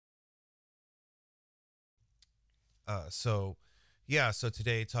So yeah, so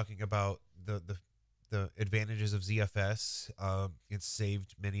today talking about the advantages of ZFS. It's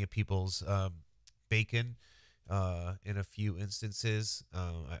saved many of people's bacon in a few instances.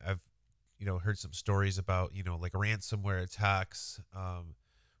 I've heard some stories about like ransomware attacks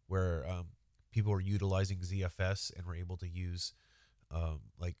where people were utilizing ZFS and were able to use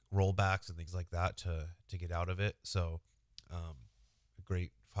like rollbacks and things like that to get out of it. So a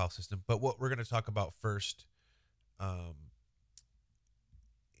great file system. But what we're going to talk about first um,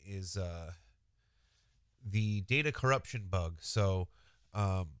 is the data corruption bug. So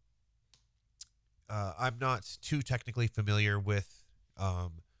um, I'm not too technically familiar with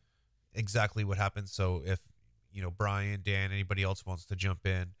exactly what happened. So if Brian, Dan, anybody else wants to jump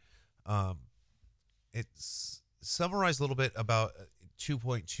in, um, it's summarized a little bit about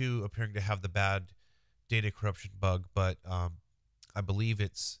 2.2 appearing to have the bad data corruption bug, but I believe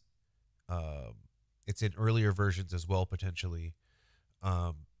it's in earlier versions as well potentially,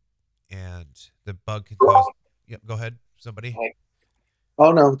 and the bug can cause. Yeah, go ahead, somebody.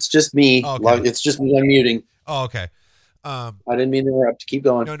 Oh no, it's just me. Oh, okay. It's just me unmuting. Oh, okay. I didn't mean to interrupt. Keep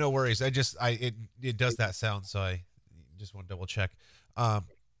going. No worries. It does that sound, so I just want to double check.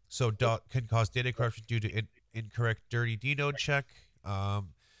 So can cause data corruption due to incorrect dirty dnode check.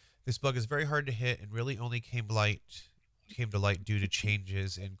 This bug is very hard to hit and really only came to light due to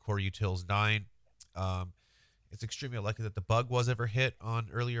changes in Core Utils 9. It's extremely unlikely that the bug was ever hit on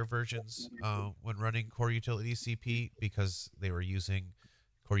earlier versions when running Core Util ECP because they were using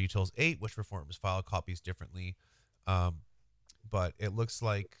Core Utils 8, which performs file copies differently. But it looks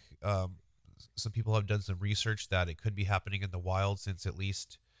like some people have done some research that it could be happening in the wild since at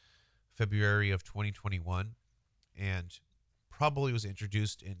least February of 2021, and probably was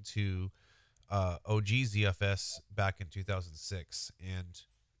introduced into OG ZFS back in 2006, and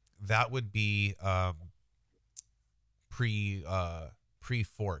that would be pre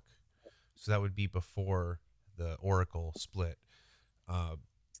fork, so that would be before the Oracle split.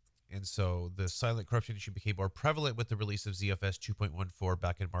 And so the silent corruption issue became more prevalent with the release of ZFS 2.14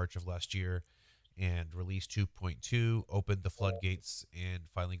 back in March of last year, and release 2.2 opened the floodgates and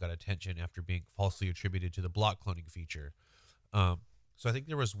finally got attention after being falsely attributed to the block cloning feature. So I think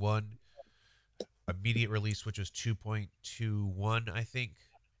there was one immediate release, which was 2.21, I think,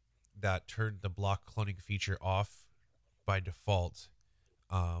 that turned the block cloning feature off by default.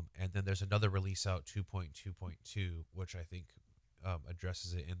 And then there's another release out, 2.2.2, which I think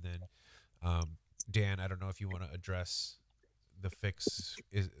addresses it. And then Dan, I don't know if you want to address the fix,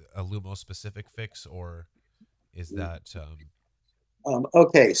 is a Lumos specific fix, or is that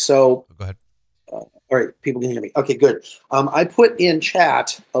Okay, so go ahead. all right, people can hear me. Okay, good. I put in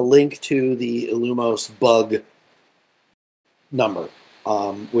chat a link to the Illumos bug number,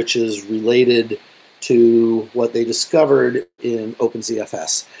 which is related to what they discovered in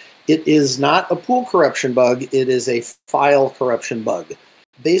OpenZFS. It is not a pool corruption bug. It is a file corruption bug.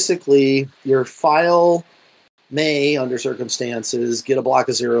 Basically, your file may, under circumstances, get a block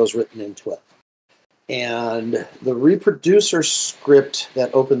of zeros written into it. And the reproducer script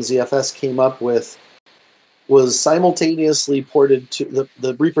that OpenZFS came up with was simultaneously ported to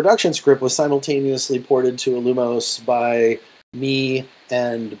the reproduction script was simultaneously ported to Illumos by me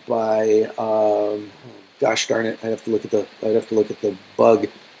and by gosh darn it, I'd have to look at the bug.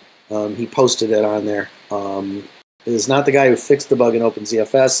 He posted it on there. It is not the guy who fixed the bug in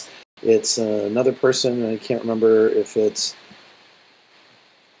OpenZFS. It's another person. I can't remember if it's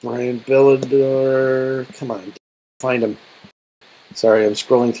Brian Billador. Come on, find him. Sorry, I'm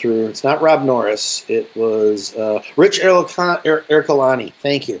scrolling through. It's not Rob Norris. It was Rich Ercolani.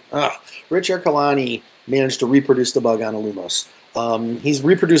 Thank you. Rich Ercolani managed to reproduce the bug on Illumos. He's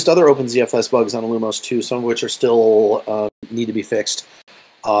reproduced other OpenZFS bugs on Illumos too, some of which are still need to be fixed.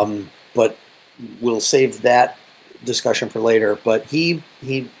 But we'll save that discussion for later. But he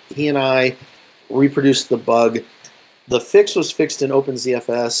and I reproduced the bug. The fix was fixed in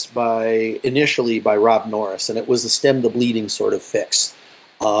OpenZFS initially by Rob Norris, and it was the stem the bleeding sort of fix.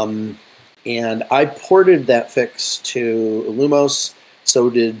 And I ported that fix to Illumos, so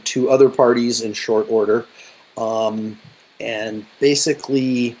did two other parties in short order. And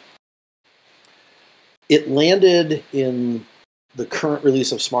basically, it landed in the current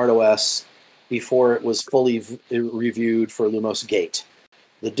release of SmartOS before it was fully reviewed for Illumos Gate.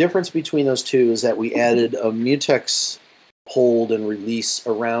 The difference between those two is that we added a mutex hold and release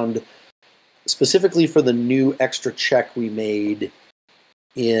around specifically for the new extra check we made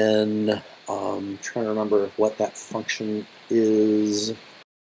in trying to remember what that function is.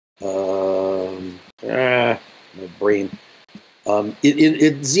 My brain.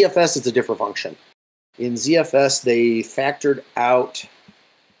 In ZFS, it's a different function. In ZFS, they factored out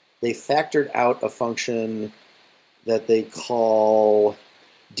a function that they call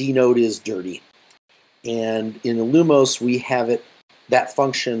dnode is dirty. And in Illumos, we have that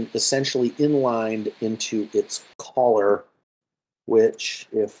function essentially inlined into its caller, which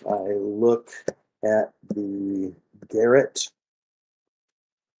if I look at the Garrett,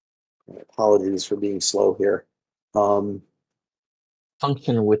 apologies for being slow here.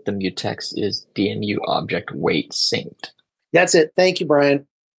 Function with the mutex is DMU object weight synced. That's it. Thank you, Brian.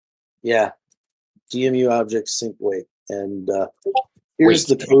 Yeah, DMU object sync weight. And here's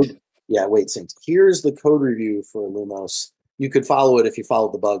the code. Yeah, weight synced. Here's the code review for Illumos. You could follow it if you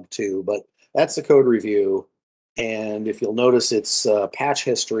followed the bug too, but that's the code review. And if you'll notice, it's patch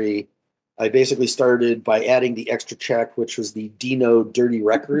history. I basically started by adding the extra check, which was the dnode dirty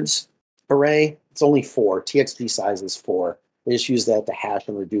records array. It's only 4. TXT size is 4. They just use that to hash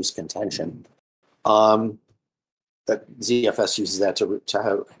and reduce contention. That ZFS uses that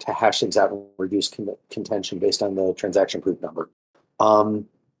to hash things out and reduce contention based on the transaction proof number.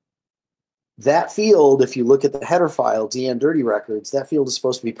 That field, if you look at the header file, DN dirty records, that field is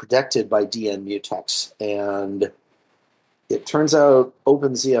supposed to be protected by DN mutex. And it turns out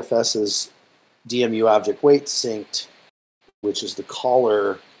OpenZFS's DMU object weight synced, which is the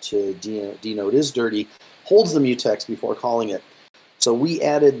caller to dnode is dirty, holds the mutex before calling it. So we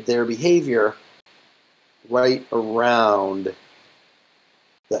added their behavior right around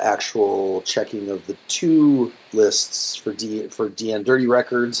the actual checking of the 2 lists for DN dirty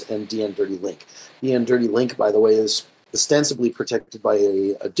records and DN dirty link. DN dirty link, by the way, is ostensibly protected by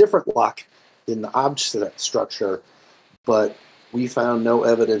a different lock in the object structure, but we found no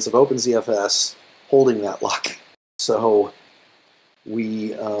evidence of OpenZFS holding that lock. So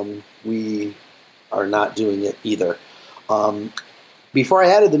we are not doing it either. Before I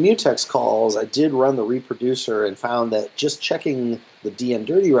added the mutex calls, I did run the reproducer and found that just checking the DN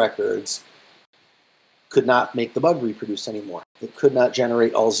dirty records could not make the bug reproduce anymore. It could not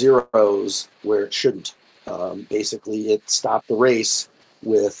generate all zeros where it shouldn't. Basically, it stopped the race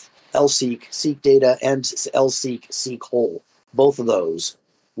with lseek, seek data, and lseek, seek whole. Both of those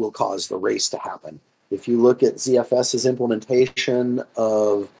will cause the race to happen. If you look at ZFS's implementation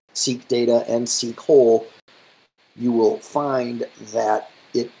of seek data and seek whole, you will find that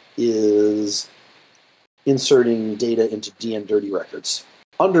it is inserting data into DN dirty records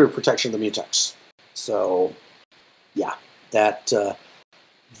under protection of the mutex. So, yeah, that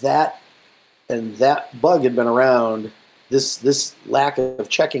bug had been around. This lack of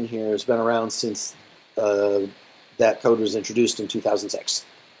checking here has been around since that code was introduced in 2006.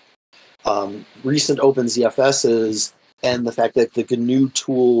 Recent OpenZFSs and the fact that the GNU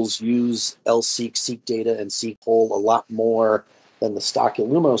tools use lseek, seek data, and seek whole a lot more than the stock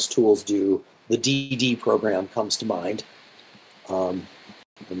Illumos tools do, the DD program comes to mind. I'm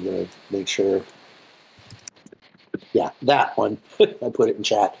going to make sure. Yeah, that one. I put it in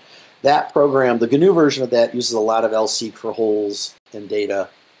chat. That program, the GNU version of that, uses a lot of lseek for holes and data.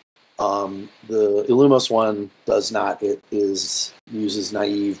 The Illumos one does not. It uses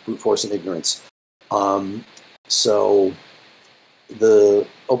naive brute force and ignorance. So the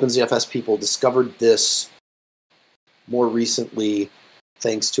OpenZFS people discovered this more recently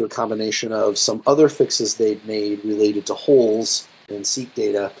thanks to a combination of some other fixes they'd made related to holes and seek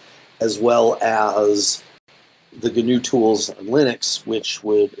data, as well as the GNU tools on Linux, which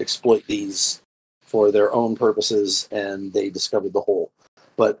would exploit these for their own purposes, and they discovered the hole.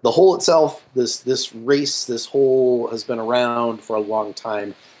 But the hole itself, this hole has been around for a long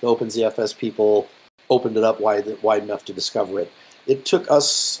time. The OpenZFS people opened it up wide enough to discover it. It took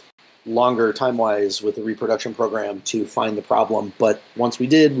us longer time-wise with the reproduction program to find the problem, but once we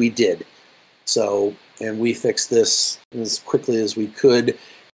did, we did. So, and we fixed this as quickly as we could.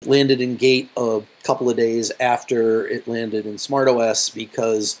 Landed in Gate a couple of days after it landed in SmartOS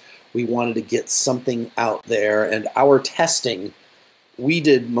because we wanted to get something out there, and our testing, we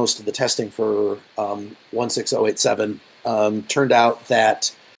did most of the testing for 16087, turned out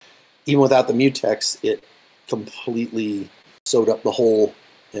that even without the mutex, it completely sewed up the hole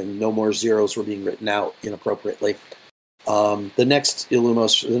and no more zeros were being written out inappropriately. The next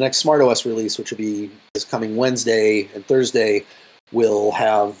SmartOS release, which is coming Wednesday and Thursday, will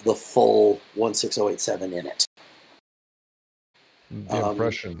have the full 16087 in it. The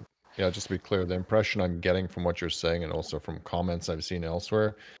impression, just to be clear, the impression I'm getting from what you're saying and also from comments I've seen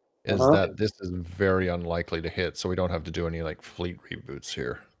elsewhere is that this is very unlikely to hit, so we don't have to do any like fleet reboots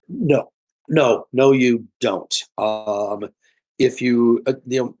here. No, you don't. If you,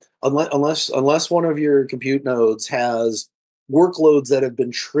 unless one of your compute nodes has workloads that have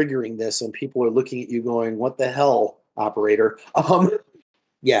been triggering this, and people are looking at you going, "What the hell, operator?"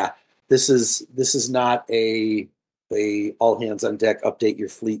 Yeah, this is not a all hands on deck, update your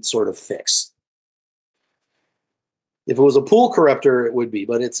fleet sort of fix. If it was a pool corruptor, it would be,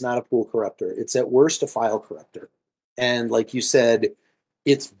 but it's not a pool corruptor. It's at worst a file corruptor. And like you said,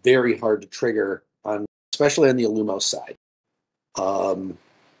 it's very hard to trigger on, especially on the Illumos side.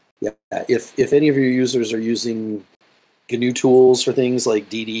 Yeah, if any of your users are using GNU tools for things like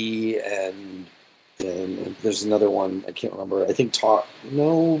DD and there's another one I can't remember. I think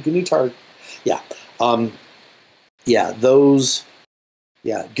GNU Tar. Yeah, yeah, those.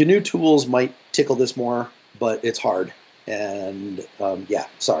 Yeah, GNU tools might tickle this more, but it's hard. And yeah,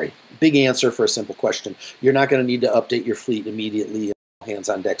 sorry. Big answer for a simple question. You're not going to need to update your fleet immediately in a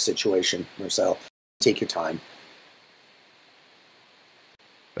hands-on deck situation, Marcel. Take your time.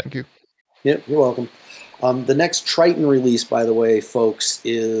 Thank you. Yep, you're welcome. The next Triton release, by the way, folks,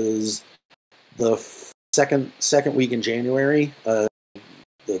 is the second week in January, the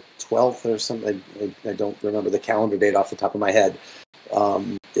 12th or something. I don't remember the calendar date off the top of my head.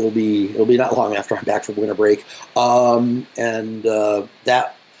 It'll be not long after I'm back from winter break.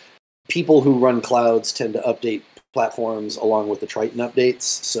 That people who run clouds tend to update platforms along with the Triton updates.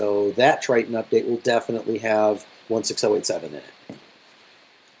 So that Triton update will definitely have 16087 in it.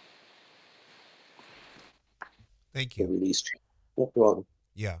 Thank you. The release. You're welcome.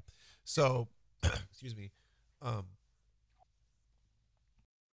 Yeah. So, excuse me.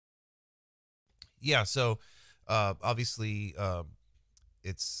 Yeah. So, obviously,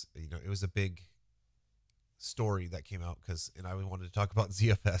 it's, it was a big story that came out and I wanted to talk about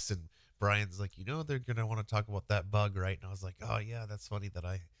ZFS, and Brian's like, they're going to want to talk about that bug, right? And I was like, oh yeah, that's funny that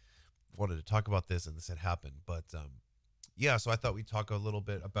I wanted to talk about this and this had happened. But, yeah, so I thought we'd talk a little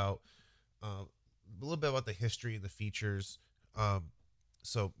bit about the history and the features.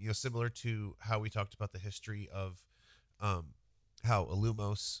 So, similar to how we talked about the history of how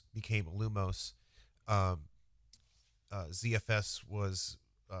Illumos became Illumos, ZFS was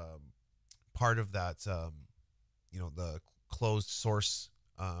part of that, the closed source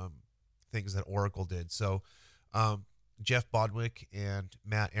things that Oracle did. So Jeff Bodwick and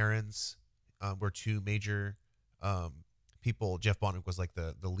Matt Ahrens were two major people. Jeff Bodwick was like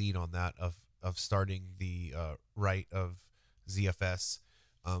the lead on that of starting the right of ZFS.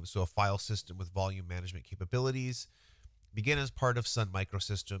 So a file system with volume management capabilities began as part of Sun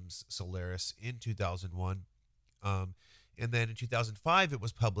Microsystems Solaris in 2001. And then in 2005, it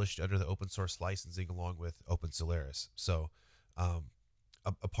was published under the open source licensing along with Open Solaris. So a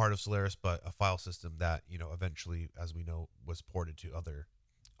part of Solaris, but a file system that, eventually, as we know, was ported to other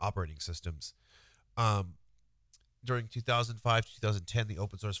operating systems. During 2005 to 2010, the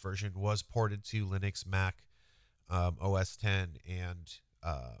open source version was ported to Linux, Mac, OS 10, and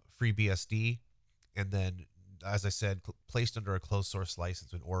FreeBSD. And then, as I said, placed under a closed source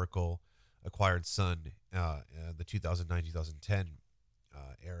license when Oracle acquired Sun the 2009-2010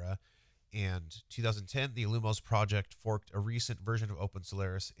 era. And 2010, the Illumos project forked a recent version of Open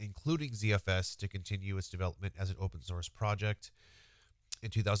Solaris, including ZFS, to continue its development as an open source project. In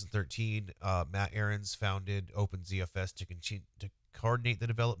 2013, Matt Ahrens founded OpenZFS to coordinate the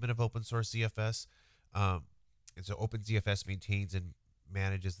development of open source ZFS. And so OpenZFS maintains and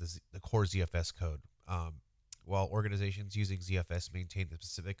manages the core ZFS code, while organizations using ZFS maintain the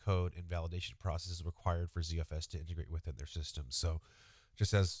specific code and validation processes required for ZFS to integrate within their systems. So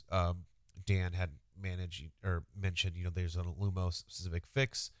just as Dan had mentioned, there's an Illumos specific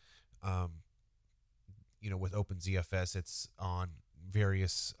fix. With OpenZFS, it's on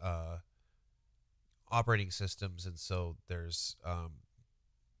various operating systems, and so there's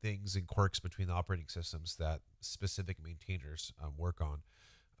things and quirks between the operating systems that specific maintainers work on.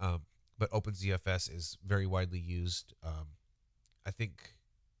 But OpenZFS is very widely used. I think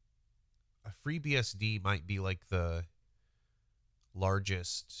a FreeBSD might be like the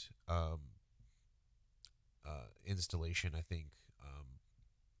largest installation, I think,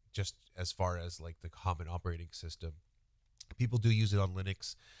 just as far as like the common operating system. People do use it on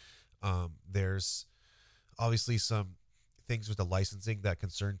Linux. There's obviously some things with the licensing that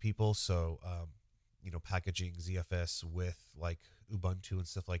concern people. So, packaging ZFS with like Ubuntu and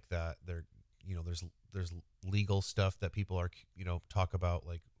stuff like that. There's legal stuff that people are, talk about,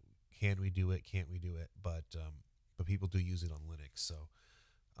 like, can we do it? Can't we do it? But people do use it on Linux. So,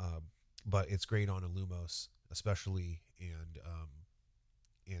 but it's great on Illumos, especially, and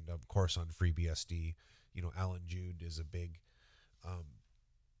of course on FreeBSD. Alan Jude is a big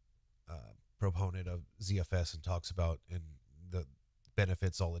proponent of ZFS and talks about and the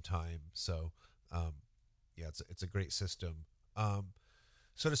benefits all the time. So, yeah, it's a great system.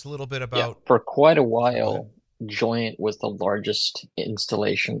 So just a little bit Yeah, about. for quite a Sorry, go ahead. while, Joyent was the largest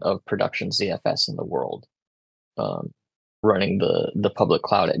installation of production ZFS in the world. Um, Running the public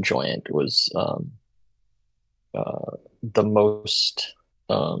cloud at Joyent was the most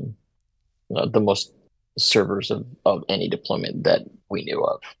um, the most servers of any deployment that we knew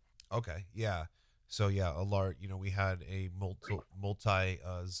of. Okay, yeah. So yeah, a large. We had a multi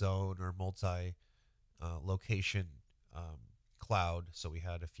zone or multi location cloud. So we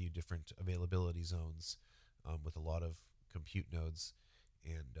had a few different availability zones with a lot of compute nodes,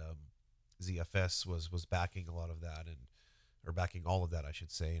 and ZFS was backing a lot of that, and or backing all of that, I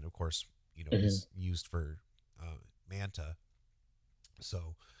should say. And of course, Mhm. is used for Manta.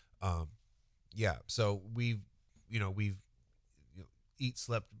 So um, yeah, so we've eat,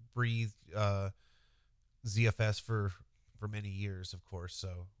 slept, breathed ZFS for many years, of course.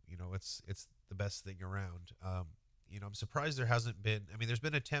 So it's the best thing around. I'm surprised there hasn't been. I mean, there's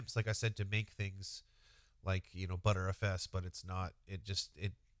been attempts, like I said, to make things like ButterFS, but it's not. It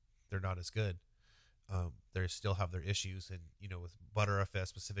they're not as good. They still have their issues, and with ButterFS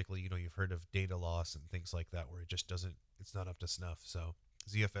specifically, you've heard of data loss and things like that, where it just doesn't. It's not up to snuff. So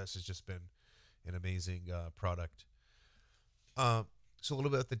ZFS has just been an amazing product. Um, so a little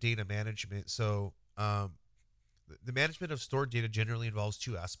bit about the data management. So the management of stored data generally involves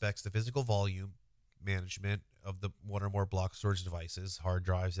two aspects: the physical volume management of the one or more block storage devices, hard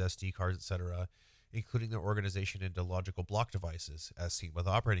drives, SD cards, etc., including their organization into logical block devices, as seen with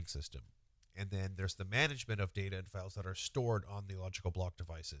the operating system. And then there's the management of data and files that are stored on the logical block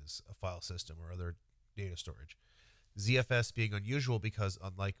devices, a file system, or other data storage. ZFS being unusual because,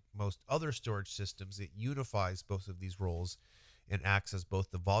 unlike most other storage systems, it unifies both of these roles and acts as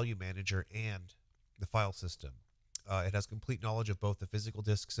both the volume manager and the file system. It has complete knowledge of both the physical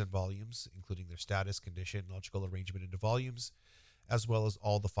disks and volumes, including their status, condition, logical arrangement into volumes, as well as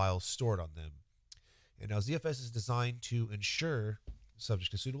all the files stored on them. And now ZFS is designed to ensure,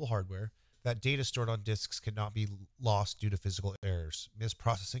 subject to suitable hardware, that data stored on disks cannot be lost due to physical errors,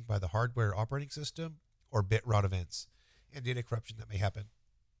 misprocessing by the hardware operating system, or bit rot events, and data corruption that may happen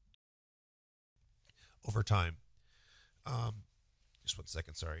over time. Just 1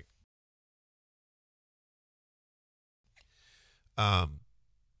 second, sorry. Um,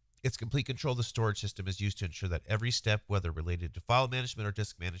 its complete control of the storage system is used to ensure that every step, whether related to file management or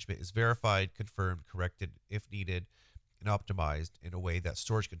disk management, is verified, confirmed, corrected if needed, and optimized in a way that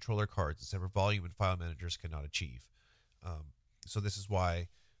storage controller cards and separate volume and file managers cannot achieve. So this is why,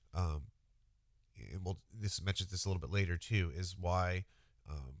 and this mentions this a little bit later too, is why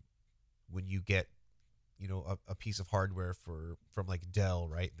when you get a piece of hardware from like Dell,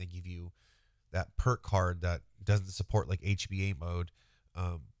 right? They give you that perk card that doesn't support like HBA mode.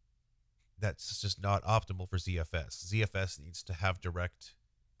 That's just not optimal for ZFS. ZFS needs to have direct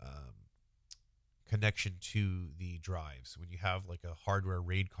connection to the drives. When you have like a hardware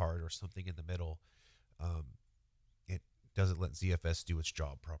RAID card or something in the middle, it doesn't let ZFS do its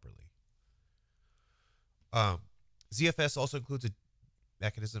job properly. Um, ZFS also includes a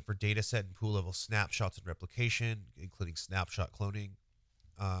mechanism for data set and pool level snapshots and replication, including snapshot cloning.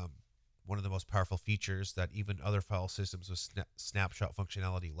 One of the most powerful features that even other file systems with snapshot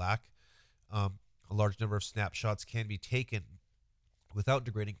functionality lack. A large number of snapshots can be taken without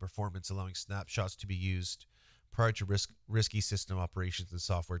degrading performance, allowing snapshots to be used prior to risky system operations and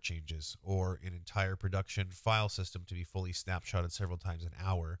software changes, or an entire production file system to be fully snapshotted several times an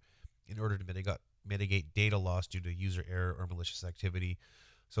hour in order to mitigate data loss due to user error or malicious activity.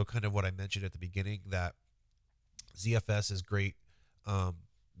 So kind of what I mentioned at the beginning, that ZFS is great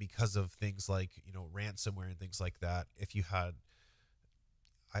because of things like ransomware and things like that. If you had,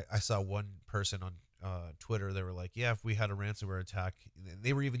 I saw one person on Twitter, they were like, yeah, if we had a ransomware attack,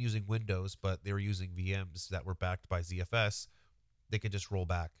 they were even using Windows, but they were using VMs that were backed by ZFS, they could just roll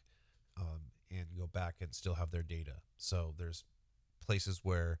back and go back and still have their data. So there's places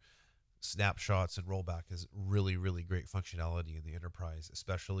where snapshots and rollback is really, really great functionality in the enterprise,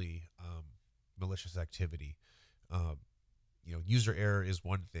 especially malicious activity. User error is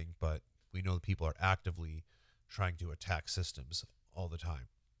one thing, but we know that people are actively trying to attack systems all the time.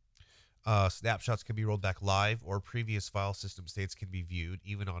 Snapshots can be rolled back live, or previous file system states can be viewed,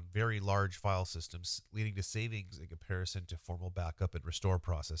 even on very large file systems, leading to savings in comparison to formal backup and restore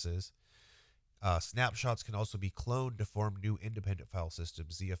processes. Snapshots can also be cloned to form new independent file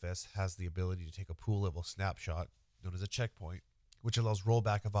systems. ZFS has the ability to take a pool level snapshot, known as a checkpoint, which allows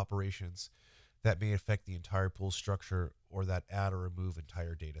rollback of operations that may affect the entire pool structure or that add or remove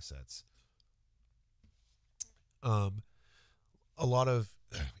entire data sets. A lot of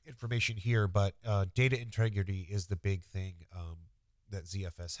information here, but data integrity is the big thing that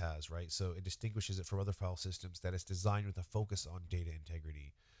ZFS has, right? So it distinguishes it from other file systems that it's designed with a focus on data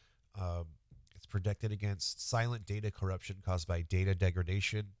integrity. It's protected against silent data corruption caused by data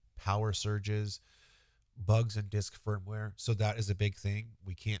degradation, power surges, bugs in disk firmware. So that is a big thing.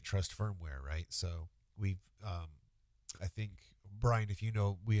 We can't trust firmware, right? So we've, I think, Brian, if you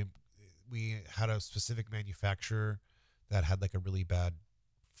know, we had a specific manufacturer that had like a really bad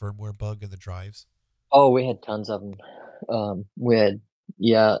firmware bug in the drives. Oh, we had tons of them. We had,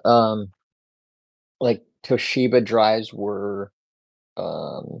 yeah, like Toshiba drives were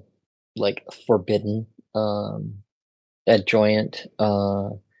like forbidden at Joyent,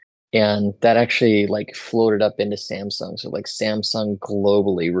 and that actually like floated up into Samsung. So like Samsung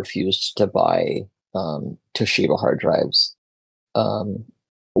globally refused to buy Toshiba hard drives.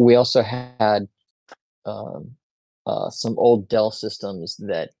 We also had some old Dell systems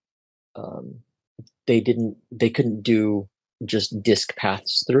that they couldn't do just disk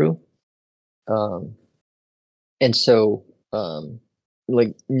paths through. And so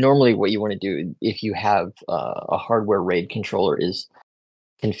like normally what you want to do if you have a hardware RAID controller is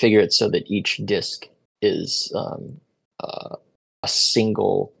configure it so that each disk is a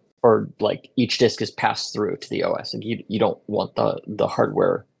single, or like each disk is passed through to the OS. Like you don't want the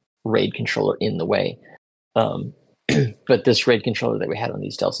hardware RAID controller in the way. But this RAID controller that we had on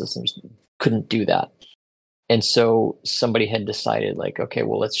these Dell systems couldn't do that. And so somebody had decided like, okay,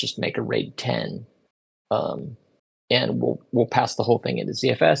 well, let's just make a RAID 10. And we'll pass the whole thing into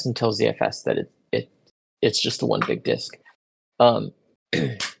ZFS and tell ZFS that it's just the one big disk.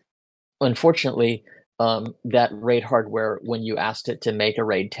 Unfortunately, that RAID hardware, when you asked it to make a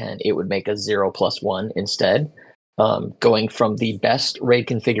RAID 10, it would make a 0+1 instead, going from the best RAID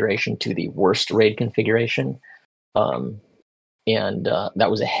configuration to the worst RAID configuration. And that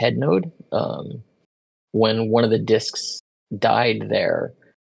was a head node. When one of the disks died there,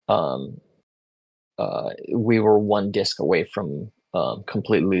 we were one disk away from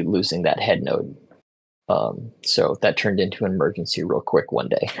completely losing that head node. So that turned into an emergency real quick one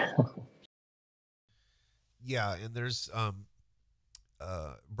day. Yeah, and there's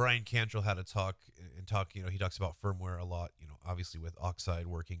Brian Cantrell had a talk, he talks about firmware a lot, obviously with Oxide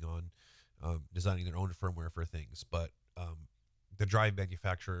working on designing their own firmware for things, but the drive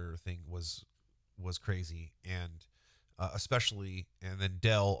manufacturer thing was crazy, and especially, and then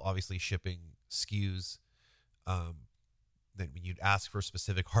Dell obviously shipping SKUs that when you'd ask for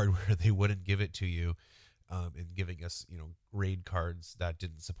specific hardware, they wouldn't give it to you, and giving us, RAID cards that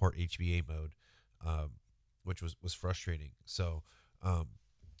didn't support HBA mode, which was frustrating. So, and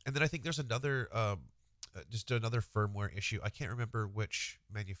then I think there's another, just another firmware issue. I can't remember which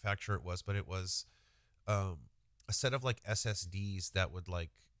manufacturer it was, but it was a set of like SSDs that would like,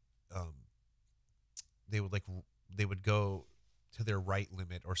 they would go to their write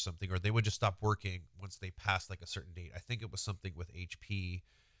limit or something, or they would just stop working once they passed like a certain date. I think it was something with HP,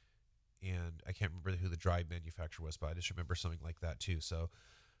 and I can't remember who the drive manufacturer was, but I just remember something like that too. So,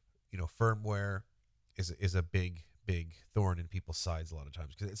 firmware is a big thorn in people's sides a lot of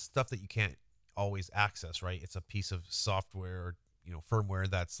times, because it's stuff that you can't always access, right? It's a piece of software, or firmware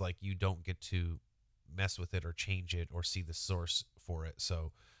that's like you don't get to mess with it or change it or see the source for it.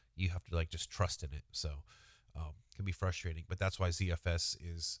 So you have to like just trust in it. So it can be frustrating, but that's why ZFS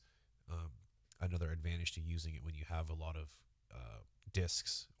is another advantage to using it when you have a lot of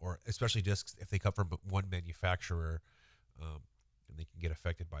disks, or especially disks if they come from one manufacturer, and they can get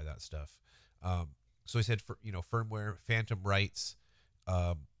affected by that stuff. So I said, for firmware, phantom writes,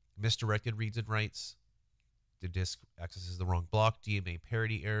 misdirected reads and writes, the disk accesses the wrong block, DMA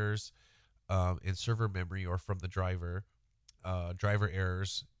parity errors, in server memory or from the driver, driver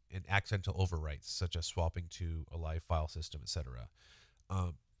errors, and accidental overwrites, such as swapping to a live file system, etc.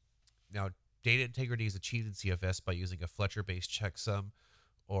 Now, data integrity is achieved in CFS by using a Fletcher-based checksum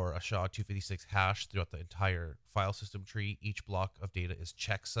or a SHA-256 hash throughout the entire file system tree. Each block of data is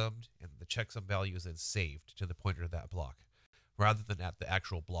checksummed, and the checksum value is then saved to the pointer of that block, rather than at the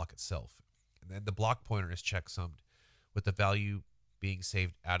actual block itself. And then the block pointer is checksummed, with the value being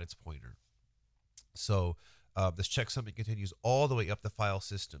saved at its pointer. So this checksumming continues all the way up the file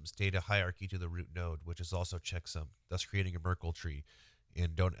system's data hierarchy to the root node, which is also checksummed, thus creating a Merkle tree.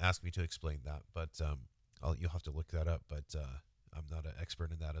 And don't ask me to explain that, but you'll have to look that up. But I'm not an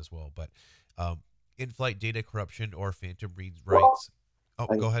expert in that as well. But in-flight data corruption or phantom reads writes. Oh,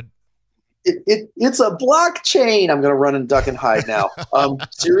 go ahead. It's a blockchain. I'm going to run and duck and hide now.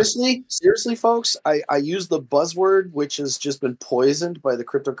 Seriously, folks, I use the buzzword, which has just been poisoned by the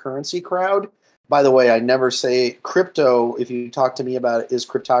cryptocurrency crowd. by the way, I never say crypto. If you talk to me about it, is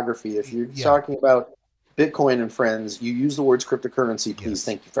cryptography. If you're talking about Bitcoin and friends, you use the words cryptocurrency, please. Yes.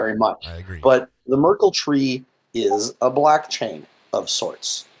 Thank you very much. I agree. But the Merkle tree is a blockchain of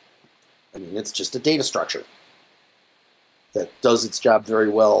sorts. I mean, it's just a data structure that does its job very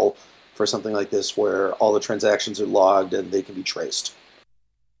well for something like this, where all the transactions are logged and they can be traced.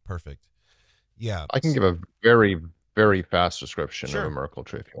 Perfect. Yeah. I can give a very, very fast description Sure. of a Merkle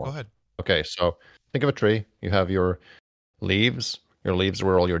tree if you want. Go ahead. Okay, so think of a tree. You have your leaves. Your leaves are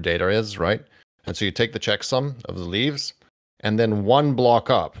where all your data is, right? And so you take the checksum of the leaves, and then one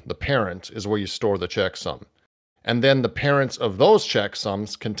block up, the parent, is where you store the checksum. And then the parents of those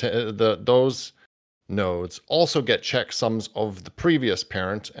checksums, those nodes also get checksums of the previous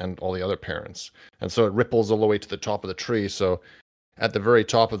parent and all the other parents. And so it ripples all the way to the top of the tree. So at the very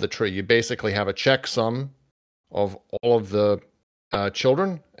top of the tree, you basically have a checksum of all of the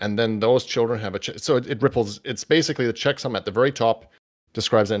children, and then those children have so it ripples. It's basically the checksum at the very top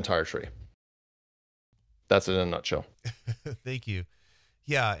describes the entire tree. That's it in a nutshell. Thank you.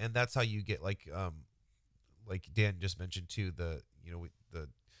 Yeah, and that's how you get like Dan just mentioned too, the the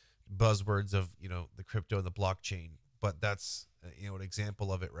buzzwords of the crypto and the blockchain. But that's an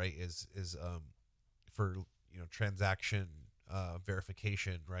example of it, right? Is for transaction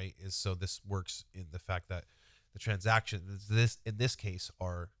verification, right? Is so this works in the fact that the transactions in this case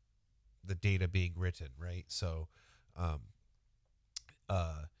are the data being written, right? So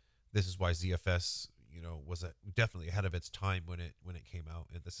this is why ZFS was definitely ahead of its time when it came out.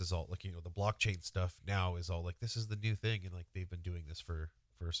 And this is all like the blockchain stuff now is all like this is the new thing, and like they've been doing this for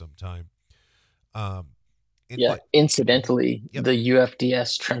some time. Incidentally, Yep. the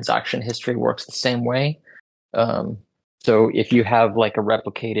UFDS transaction history works the same way. So if you have like a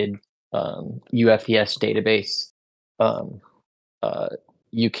replicated UFDS database,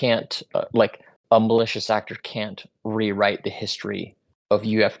 you can't like a malicious actor can't rewrite the history of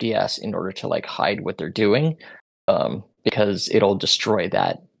UFDS in order to like hide what they're doing, because it'll destroy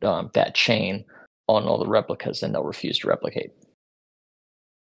that that chain on all the replicas, and they'll refuse to replicate.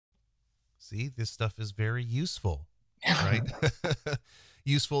 See, this stuff is very useful, right?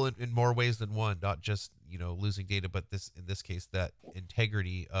 Useful in more ways than one, not just losing data, but in this case, that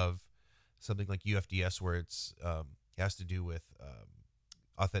integrity of something like UFDS, where it's has to do with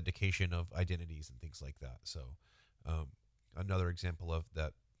authentication of identities and things like that. So another example of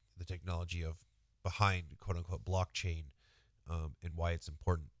that, the technology of behind quote unquote blockchain, and why it's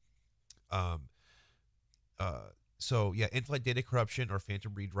important. So yeah, in-flight data corruption or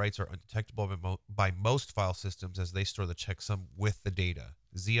phantom read writes are undetectable by most file systems, as they store the checksum with the data.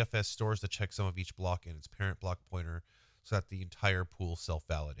 ZFS stores the checksum of each block in its parent block pointer so that the entire pool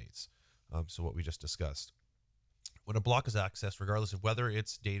self-validates. So what we just discussed. When a block is accessed, regardless of whether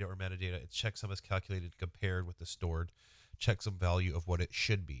it's data or metadata, its checksum is calculated and compared with the stored checksum value of what it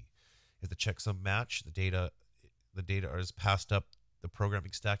should be. If the checksum match, the data is passed up the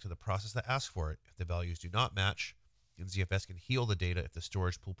programming stack to the process that asks for it. If the values do not match, then ZFS can heal the data if the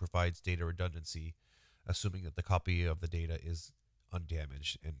storage pool provides data redundancy, assuming that the copy of the data is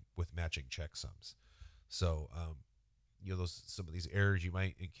undamaged and with matching checksums. So, some of these errors you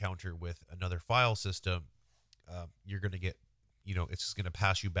might encounter with another file system, you're going to get, it's just going to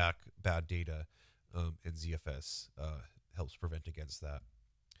pass you back bad data, and ZFS helps prevent against that.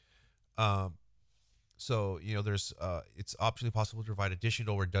 So, there's it's optionally possible to provide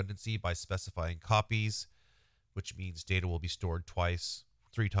additional redundancy by specifying copies, which means data will be stored twice,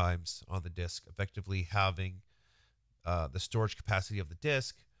 3 times on the disk, effectively having the storage capacity of the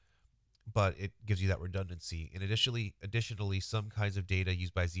disk, but it gives you that redundancy. And additionally, some kinds of data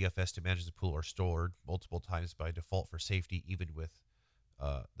used by ZFS to manage the pool are stored multiple times by default for safety, even with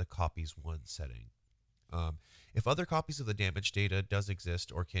the copies 1 setting. If other copies of the damaged data does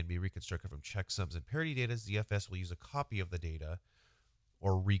exist or can be reconstructed from checksums and parity data, ZFS will use a copy of the data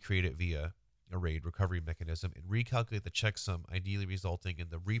or recreate it via a RAID recovery mechanism and recalculate the checksum, ideally resulting in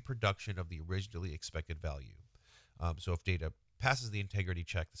the reproduction of the originally expected value. So if data passes the integrity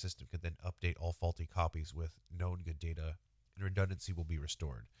check, the system can then update all faulty copies with known good data, and redundancy will be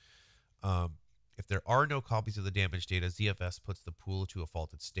restored. If there are no copies of the damaged data, ZFS puts the pool to a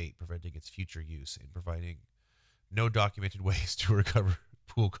faulted state, preventing its future use and providing no documented ways to recover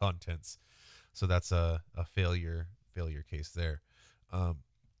pool contents. So that's a failure case there.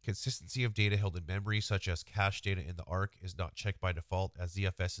 Consistency of data held in memory, such as cache data in the ARC, is not checked by default, as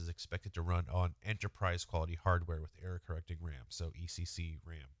ZFS is expected to run on enterprise quality hardware with error correcting RAM, so ECC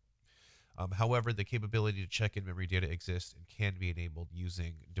RAM. However, the capability to check in memory data exists and can be enabled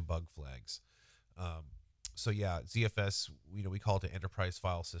using debug flags. So yeah, ZFS, we call it an enterprise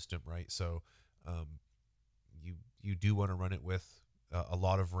file system, right? So You do want to run it with a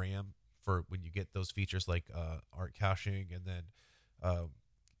lot of RAM for when you get those features like art caching, and then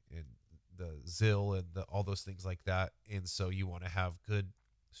and the ZIL and all those things like that. And so you want to have good,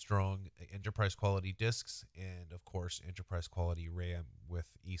 strong enterprise quality disks, and of course enterprise quality RAM with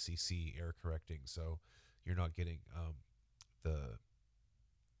ECC error correcting, so you're not getting the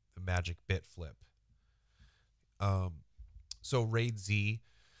magic bit flip. So RAID Z.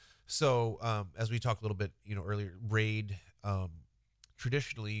 So as we talked a little bit, earlier, RAID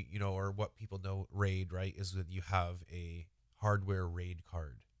traditionally, or what people know RAID, right, is that you have a hardware RAID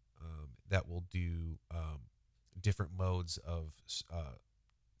card that will do different modes of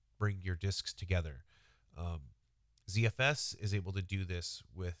bring your disks together. ZFS is able to do this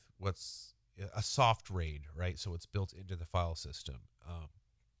with what's a soft RAID, right? So it's built into the file system.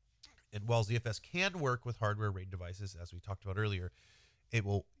 And while ZFS can work with hardware RAID devices, as we talked about earlier, it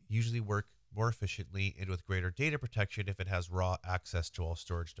will usually work more efficiently and with greater data protection if it has raw access to all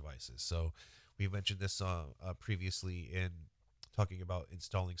storage devices. So we mentioned this previously in talking about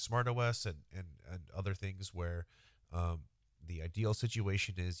installing SmartOS and other things where the ideal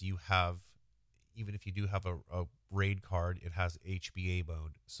situation is you have, even if you do have a RAID card, it has HBA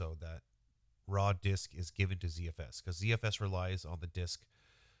mode so that raw disk is given to ZFS, because ZFS relies on the disk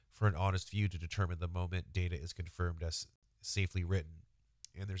for an honest view to determine the moment data is confirmed as safely written.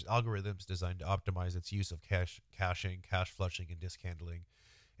 And there's algorithms designed to optimize its use of caching, cache flushing, and disk handling.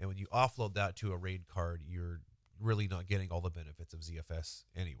 And when you offload that to a RAID card, you're really not getting all the benefits of ZFS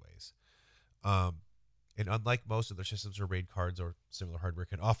anyways. And unlike most other systems where RAID cards or similar hardware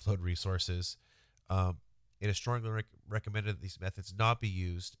can offload resources, it is strongly recommended that these methods not be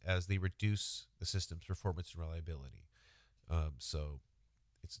used as they reduce the system's performance and reliability. So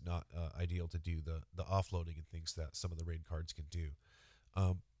it's not ideal to do the offloading and things that some of the RAID cards can do.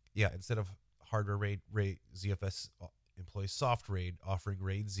 Instead of hardware RAID, ZFS employs soft RAID, offering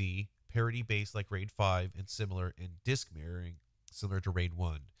RAID Z, parity based like RAID 5, and similar in disk mirroring, similar to RAID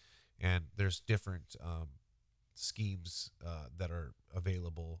 1. And there's different schemes that are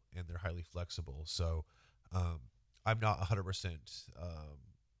available, and they're highly flexible. So I'm not 100%.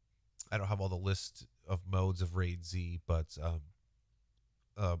 I don't have all the list of modes of RAID Z, but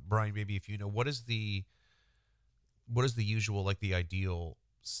Brian, maybe if you know, what is the usual, like the ideal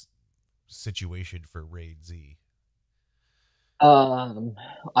situation for RAID Z?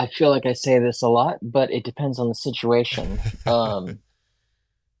 I feel like I say this a lot, but it depends on the situation.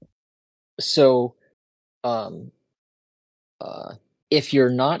 So, if you're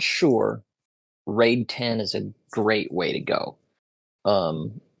not sure, RAID 10 is a great way to go.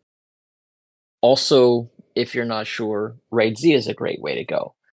 Also, if you're not sure, RAID Z is a great way to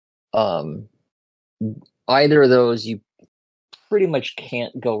go. Either of those, you pretty much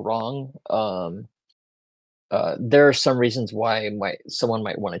can't go wrong. There are some reasons why someone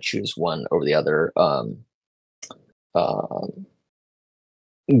might want to choose one over the other.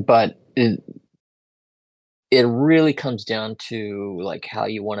 But it really comes down to like how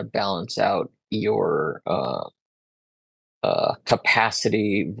you want to balance out your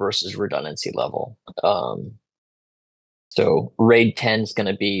capacity versus redundancy level. So RAID 10 is going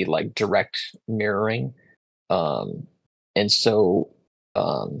to be like direct mirroring. And so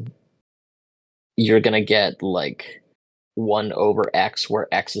you're going to get like 1 over X, where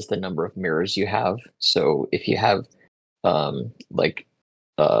X is the number of mirrors you have. So if you have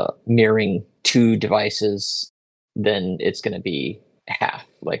mirroring 2 devices, then it's going to be half.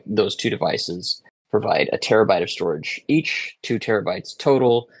 Like those 2 devices provide 1 terabyte of storage each, 2 terabytes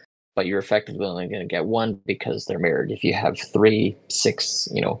total, but you're effectively only going to get 1 because they're mirrored. If you have 3, 6,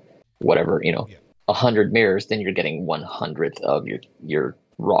 whatever, 100 mirrors, then you're getting 1/100th of your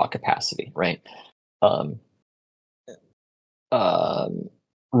raw capacity, right?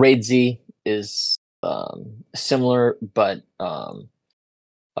 RAID Z is similar, but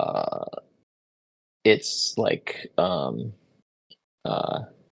it's like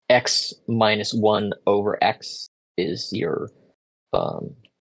X minus 1 over X is your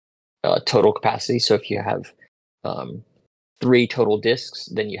total capacity. So if you have 3 total disks,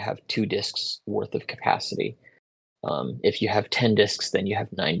 then you have 2 disks worth of capacity. If you have 10 disks, then you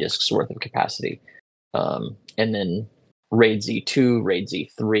have 9 disks worth of capacity. And then RAID Z2, RAID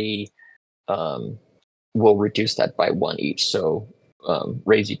Z3 will reduce that by 1 each. So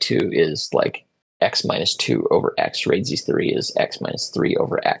RAID Z2 is like X minus 2 over X. RAID Z3 is X minus 3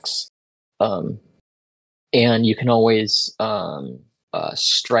 over X. And you can always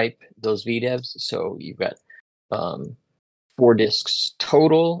stripe those VDEVs. So you've got 4 disks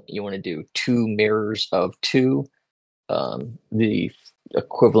total. You want to do 2 mirrors of 2. The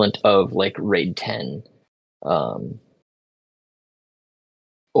equivalent of like RAID 10,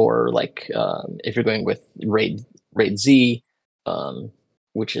 or like if you're going with RAID Z,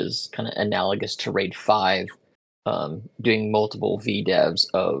 which is kind of analogous to RAID 5, doing multiple VDEVs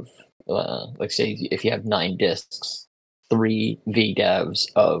of like say if you have 9 disks, 3 VDEVs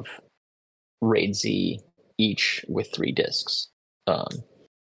of RAID Z each with 3 disks.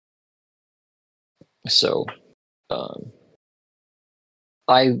 So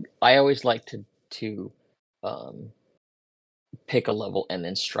I always like to pick a level and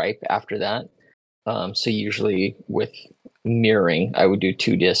then stripe after that. So usually with mirroring, I would do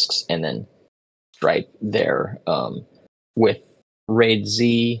 2 disks and then stripe there. With RAID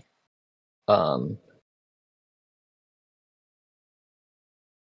Z,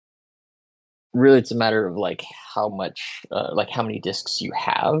 really it's a matter of like how much, like how many disks you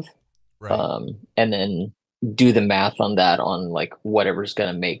have, Right. and then do the math on that on like whatever's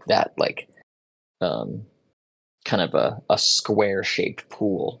gonna make that like kind of a square shaped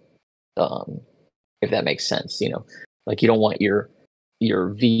pool, if that makes sense. Like you don't want your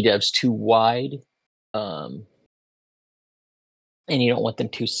VDEVs too wide, and you don't want them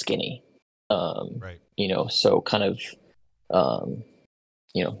too skinny. Right. So kind of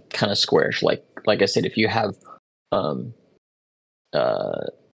kind of squarish. Like I said, if you have uh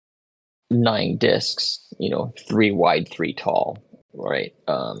 9 discs, 3 wide, 3 tall, right?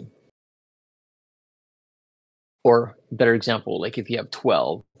 Or better example, like if you have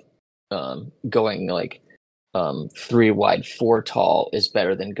 12, going like 3 wide, 4 tall is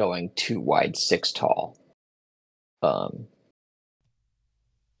better than going 2 wide, 6 tall.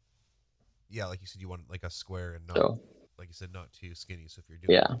 Yeah, like you said, you want like a square and not, So like you said, not too skinny. So if you're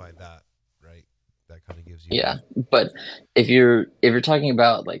doing yeah, it by that, right, that kind of gives you yeah. But if you're talking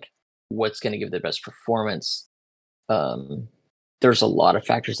about like what's going to give the best performance, there's a lot of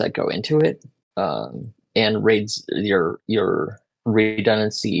factors that go into it, and raids your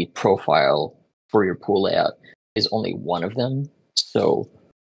redundancy profile for your pool layout is only one of them. So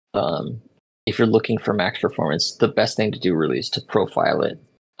if you're looking for max performance, the best thing to do really is to profile it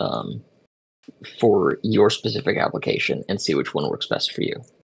for your specific application and see which one works best for you.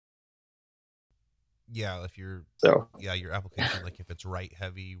 yeah, if you're So yeah, your application, like if it's write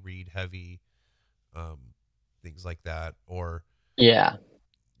heavy, read heavy, um, things like that, or yeah,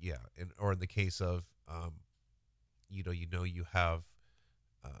 yeah, or in the case of you have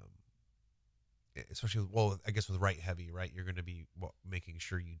especially well, I guess with write heavy, right, you're going to be making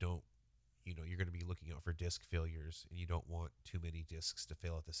sure you don't, you're going to be looking out for disk failures, and you don't want too many disks to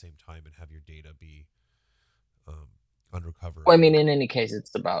fail at the same time and have your data be um, well, I unrecoverable. mean, in any case,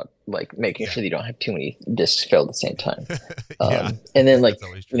 it's about like making Yeah. sure that you don't have too many disks fail at the same time. Yeah. And then like That's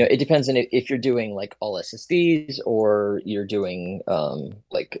always true. it depends on if you're doing like all SSDs or you're doing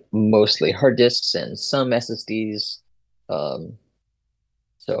like mostly hard disks and some SSDs. Um,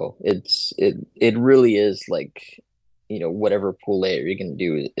 so it really is like whatever pool layer you're going to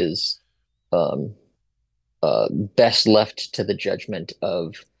do is um, best left to the judgment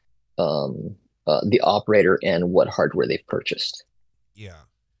of um, the operator and what hardware they've purchased. Yeah.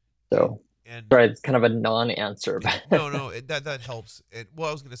 and So and sorry, it's kind of a non-answer, but no, that helps. What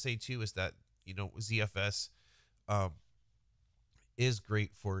I was going to say too is that ZFS um, is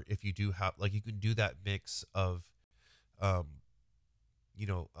great for if you do have, like, you can do that mix of um,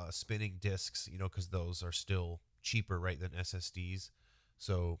 spinning disks, because those are still cheaper, right, than SSDs.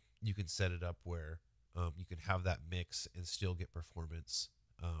 So you can set it up where you can have that mix and still get performance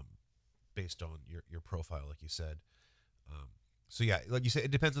um, based on your profile, like you said. Um, so yeah, like you said,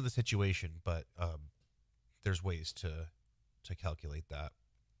 it depends on the situation, but there's ways to calculate that.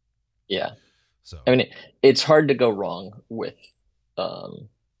 yeah. So I mean, it's hard to go wrong with um,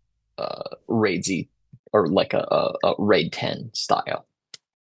 RAID Z or like a RAID 10 style.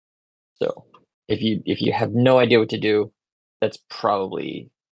 So if you have no idea what to do, that's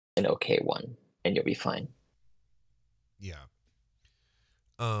probably an okay one, and you'll be fine. yeah.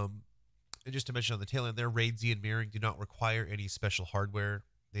 Um, and just to mention on the tail end there, RAID Z and mirroring do not require any special hardware.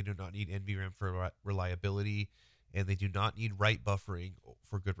 They do not need NVRAM for reliability, and they do not need write buffering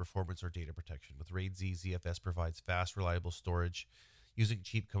for good performance or data protection. With RAID Z, ZFS provides fast, reliable storage using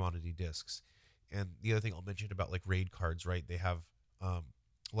cheap commodity disks. And the other thing I'll mention about like RAID cards, right? They have a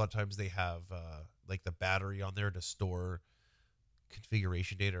lot of times they have like the battery on there to store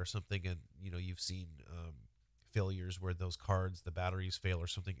configuration data or something, and you've seen failures where those cards, the batteries fail or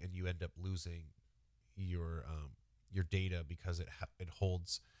something, and you end up losing your data because it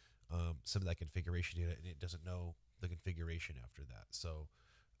holds some of that configuration data, and it doesn't know the configuration after that. So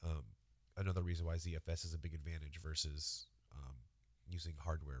another reason why ZFS is a big advantage versus using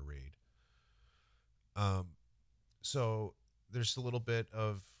hardware RAID. So there's a little bit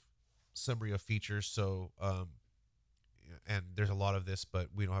of summary of features. So and there's a lot of this, but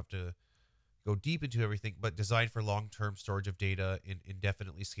we don't have to go deep into everything. But designed for long-term storage of data in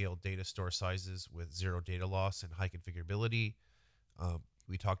indefinitely scaled data store sizes with zero data loss and high configurability.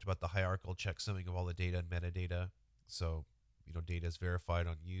 We talked about the hierarchical checksumming of all the data and metadata. So, data is verified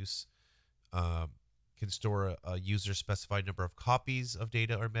on use. Can store a user-specified number of copies of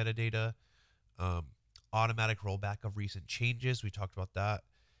data or metadata. Automatic rollback of recent changes. We talked about that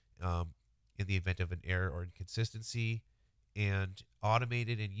in the event of an error or inconsistency. And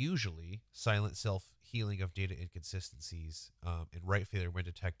automated and usually silent self-healing of data inconsistencies and write failure when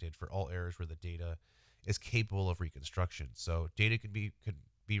detected for all errors where the data is capable of reconstruction. So data can be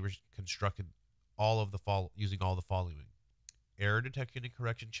reconstructed using all the following: error detection and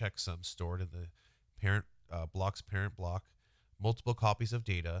correction checksums stored in the parent parent block, multiple copies of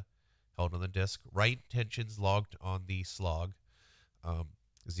data held on the disk, write intentions logged on the slog,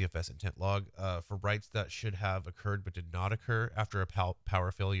 ZFS intent log, for writes that should have occurred but did not occur after a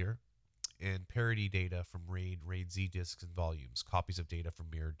power failure, and parity data from RAID Z disks and volumes, copies of data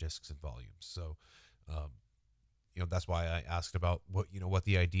from mirrored disks and volumes. So, that's why I asked about what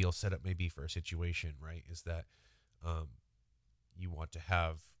the ideal setup may be for a situation, right? Is that you want to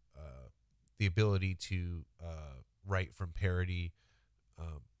have the ability to write from parity,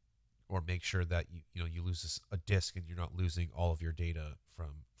 or make sure that you lose a disk and you're not losing all of your data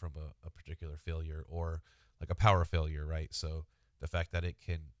from a particular failure or like a power failure, right? So the fact that it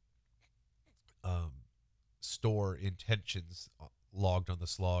can store intentions logged on the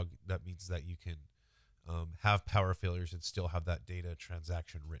slog, that means that you can have power failures and still have that data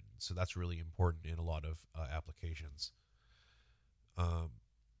transaction written. So that's really important in a lot of applications.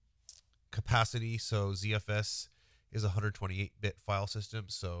 Capacity. So ZFS is a 128-bit file system.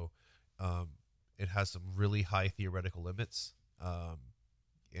 So it has some really high theoretical limits.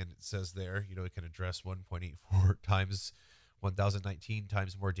 And it says there, it can address 1.84 times 1019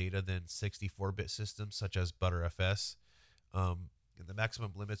 times more data than 64-bit systems such as ButterFS. And the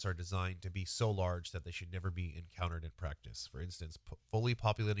maximum limits are designed to be so large that they should never be encountered in practice. For instance, fully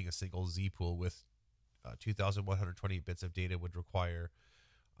populating a single Z pool with 2,120 bits of data would require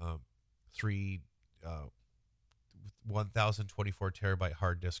 1,024 terabyte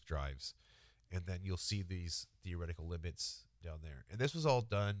hard disk drives. And then you'll see these theoretical limits down there. And this was all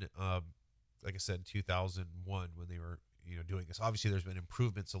done, like I said, 2001 when they were doing this. Obviously, there's been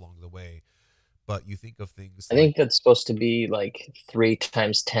improvements along the way. But you think of things I think that's supposed to be like 3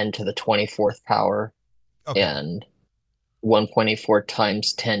 times 10 to the 24th power, okay. and 1.84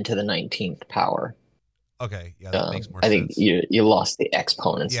 times 10 to the 19th power. Okay, yeah, that makes more I sense. think you lost the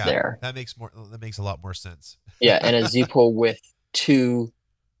exponents there. That makes a lot more sense. Yeah, and a Z pool with 2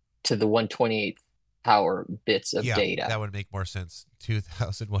 to the 128th power bits of data. That would make more sense.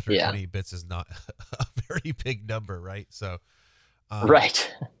 2,120 bits is not a very big number, right? So,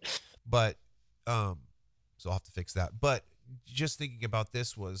 right. But, so I'll have to fix that. But just thinking about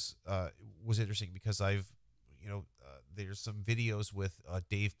this was interesting because there's some videos with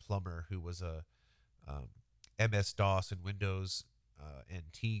Dave Plummer, who was a MS-DOS and Windows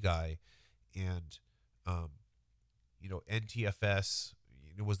NT guy, and NTFS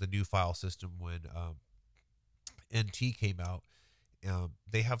was the new file system when NT came out.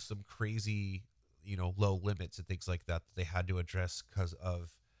 They have some crazy low limits and things like that they had to address because of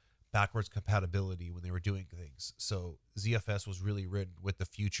backwards compatibility when they were doing things. So ZFS was really written with the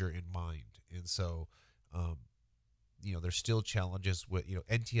future in mind, and so there's still challenges with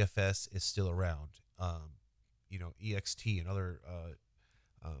NTFS is still around. EXT and other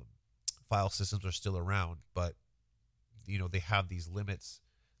file systems are still around, but they have these limits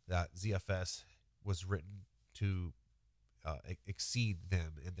that ZFS was written to exceed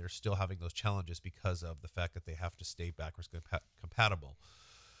them, and they're still having those challenges because of the fact that they have to stay backwards compatible.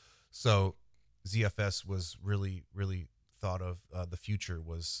 So ZFS was really, really thought of. The future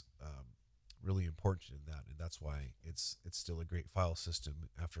was really important in that, and that's why it's still a great file system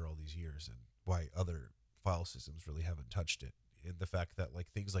after all these years, and why other file systems really haven't touched it. And the fact that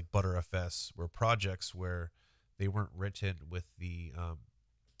things like ButterFS were projects where they weren't written with the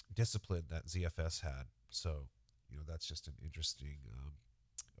discipline that ZFS had. So that's just an interesting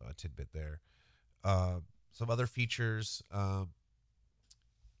tidbit there. Some other features: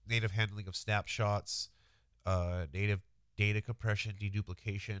 native handling of snapshots, native data compression,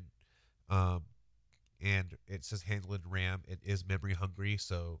 deduplication, and it says handle in RAM. It is memory hungry,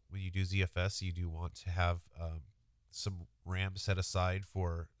 so when you do ZFS, you do want to have some RAM set aside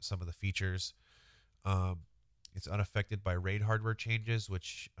for some of the features. It's unaffected by RAID hardware changes,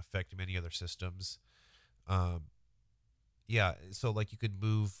 which affect many other systems. Um, yeah, so like you could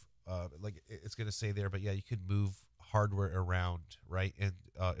move, like it's going to say there, but yeah, you could move hardware around, right? And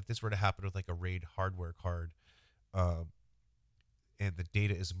if this were to happen with like a RAID hardware card, um, and the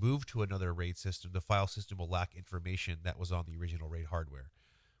data is moved to another RAID system, the file system will lack information that was on the original RAID hardware,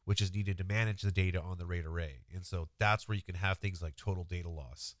 which is needed to manage the data on the RAID array. And so that's where you can have things like total data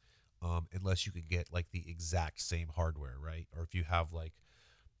loss, unless you can get like the exact same hardware, right? Or if you have like,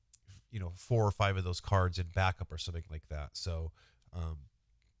 4 or 5 of those cards in backup or something like that. So um,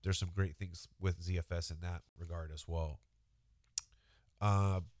 there's some great things with ZFS in that regard as well.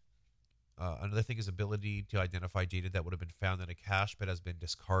 Another thing is ability to identify data that would have been found in a cache but has been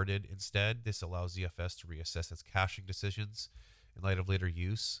discarded instead. This allows ZFS to reassess its caching decisions in light of later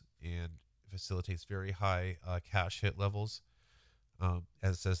use and facilitates very high cache hit levels.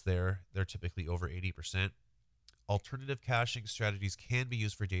 As it says there, they're typically over 80%. Alternative caching strategies can be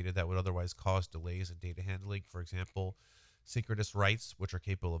used for data that would otherwise cause delays in data handling. For example, synchronous writes, which are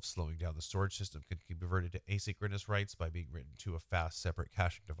capable of slowing down the storage system, can be converted to asynchronous writes by being written to a fast separate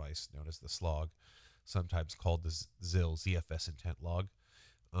caching device known as the slog, sometimes called the ZFS intent log.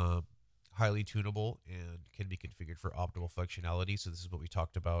 Highly tunable and can be configured for optimal functionality. So this is what we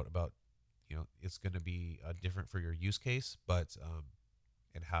talked about it's going to be different for your use case, but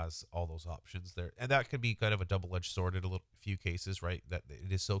it has all those options there, and that can be kind of a double-edged sword in few cases, right? That it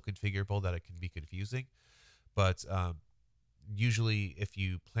is so configurable that it can be confusing, but usually if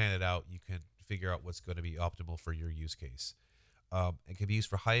you plan it out, you can figure out what's going to be optimal for your use case. It can be used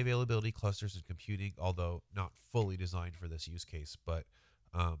for high availability clusters and computing, although not fully designed for this use case. But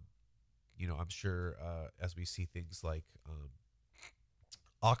I'm sure as we see things like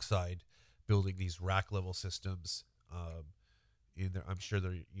Oxide building these rack level systems, I'm sure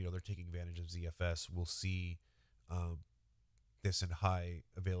they're taking advantage of ZFS. We'll see this in high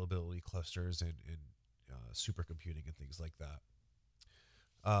availability clusters and supercomputing and things like that.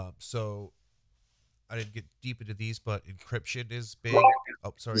 So I didn't get deep into these, but encryption is big.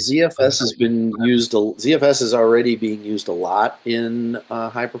 Oh, sorry. ZFS is already being used a lot in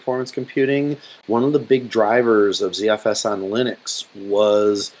high performance computing. One of the big drivers of ZFS on Linux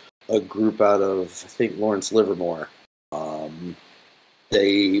was a group out of, I think, Lawrence Livermore.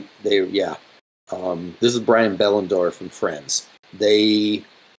 This is Brian Bellendorf from Friends. They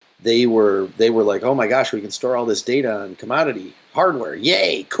were like, oh my gosh, we can store all this data on commodity hardware.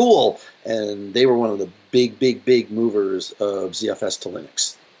 Yay, cool. And they were one of the big movers of ZFS to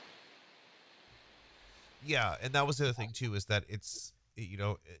Linux. Yeah, and that was the other thing too, is that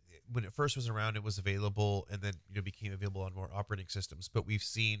when it first was around, it was available, and then became available on more operating systems. But we've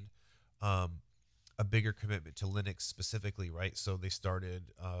seen a bigger commitment to Linux specifically, right? So they started,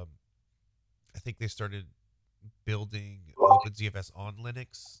 I think they started building OpenZFS on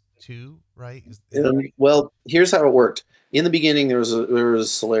Linux too, right? Well, here's how it worked. In the beginning, there was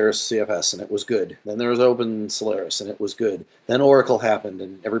Solaris ZFS, and it was good. Then there was Open Solaris, and it was good. Then Oracle happened,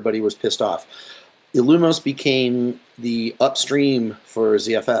 and everybody was pissed off. Illumos became the upstream for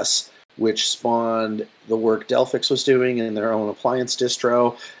ZFS, which spawned the work Delphix was doing in their own appliance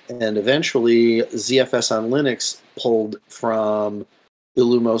distro, and eventually ZFS on Linux pulled from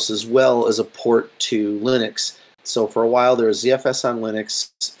Illumos as well as a port to Linux. So for a while there was ZFS on Linux,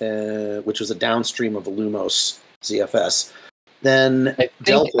 which was a downstream of Illumos ZFS. Then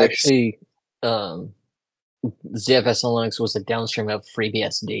Delphix actually, ZFS on Linux was a downstream of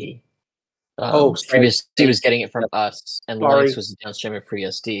FreeBSD. FreeBSD was getting it from us, and Linux was a downstream of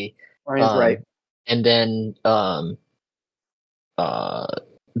FreeBSD. Right. And then the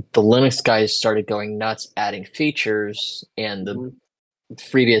Linux guys started going nuts, adding features, and the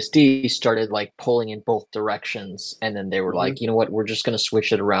FreeBSD started like pulling in both directions. And then they were like, you know what, we're just going to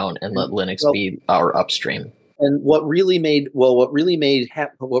switch it around and let Linux be our upstream. And what really made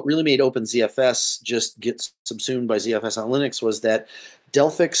OpenZFS just get subsumed by ZFS on Linux was that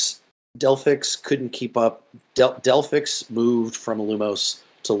Delphix couldn't keep up. Delphix moved from Illumos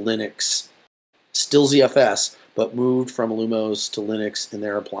to Linux, still ZFS, but moved from Illumos to Linux in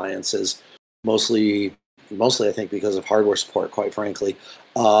their appliances, mostly I think because of hardware support, quite frankly.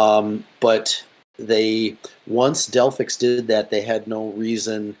 But once Delphix did that, they had no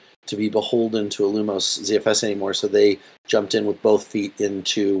reason to be beholden to Illumos ZFS anymore, so they jumped in with both feet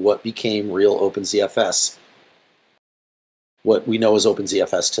into what became real OpenZFS, what we know as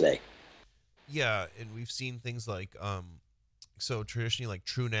OpenZFS today. Yeah, and we've seen things like so traditionally, like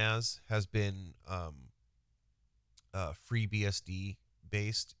TrueNAS has been FreeBSD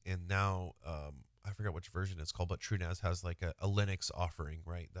based, and now I forgot which version it's called, but TrueNAS has like a Linux offering,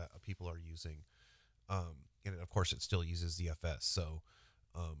 right, that people are using. and of course it still uses ZFS. So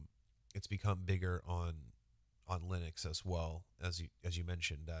it's become bigger on Linux as well, as you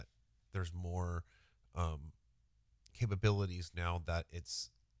mentioned, that there's more capabilities now that it's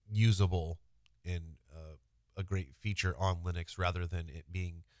usable and a great feature on Linux, rather than it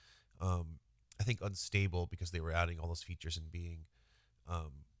being I think unstable, because they were adding all those features and being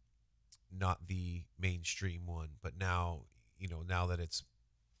not the mainstream one. But now, now that it's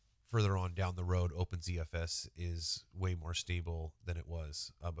further on down the road, OpenZFS is way more stable than it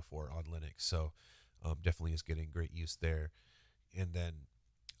was before on Linux. So definitely is getting great use there. And then,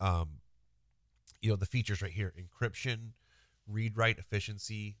 the features right here: encryption, read-write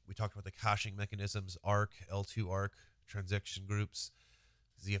efficiency. We talked about the caching mechanisms, ARC, L2 ARC, transaction groups,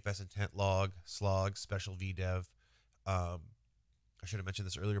 ZFS intent log, slog, special VDEV. I should have mentioned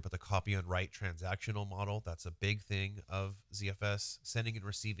this earlier, but the copy on write transactional model, that's a big thing of ZFS. Sending and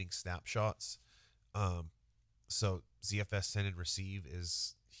receiving snapshots. So ZFS send and receive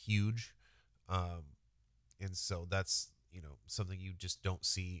is huge. And so that's, something you just don't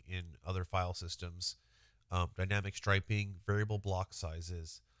see in other file systems. Dynamic striping, variable block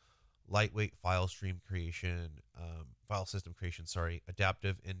sizes, lightweight file stream creation, file system creation,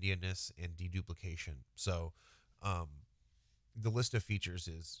 adaptive endianness, and deduplication. So the list of features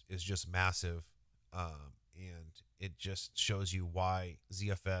is just massive, and it just shows you why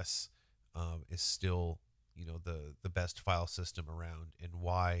ZFS is still the best file system around, and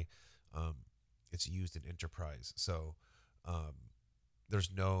why it's used in enterprise. So there's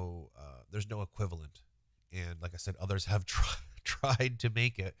no equivalent, and like I said, others have tried to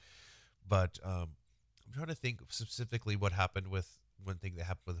make it, but I'm trying to think specifically what happened with one thing that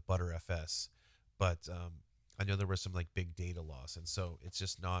happened with ButterFS, but I know there was some like big data loss, and so it's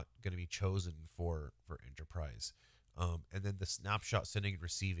just not going to be chosen for enterprise. And then the snapshot sending and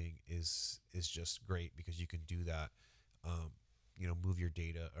receiving is just great, because you can do that. Move your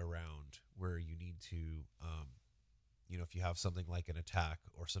data around where you need to. If you have something like an attack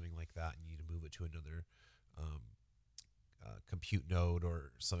or something like that, and you need to move it to another compute node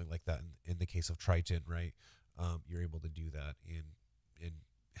or something like that. In the case of Triton, right, you're able to do that and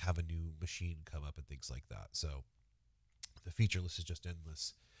have a new machine come up and things like that. So the feature list is just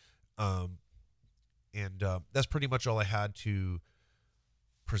endless. And that's pretty much all I had to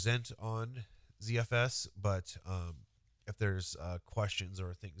present on ZFS. But if there's questions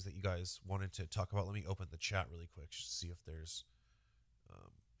or things that you guys wanted to talk about, let me open the chat really quick just to see if there's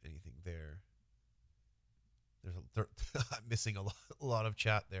anything there. I'm missing a lot of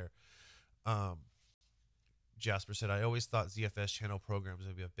chat there. Jasper said, I always thought ZFS channel programs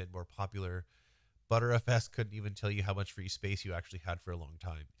would have been more popular. ButterFS couldn't even tell you how much free space you actually had for a long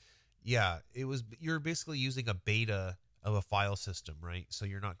time. Yeah, you're basically using a beta of a file system, right? So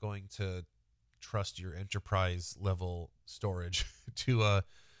you're not going to trust your enterprise level storage to a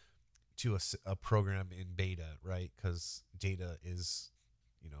program in beta, right? Because data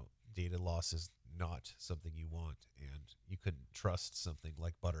loss is not something you want, and you couldn't trust something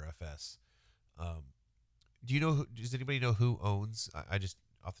like ButterFS. Does anybody know who owns, I just,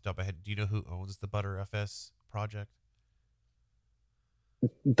 off the top of my head, do you know who owns the ButterFS project?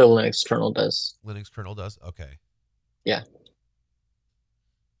 The Linux kernel does. Linux kernel does? Okay. Yeah.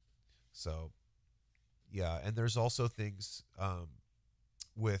 So, yeah, and there's also things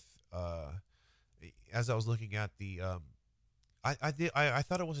with, as I was looking at the, I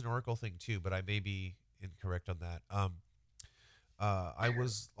thought it was an Oracle thing too, but I may be incorrect on that. I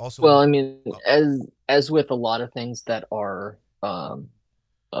was also, well, I mean, as with a lot of things that are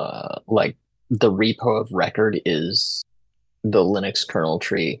like the repo of record is the Linux kernel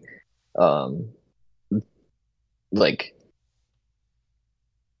tree. Like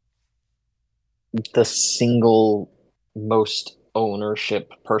the single most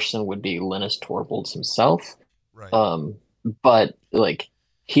ownership person would be Linus Torvalds himself. right. But like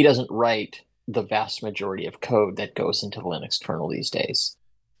he doesn't write the vast majority of code that goes into the Linux kernel these days.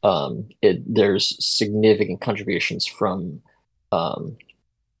 There's significant contributions from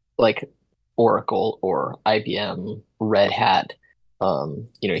like Oracle or IBM, Red Hat.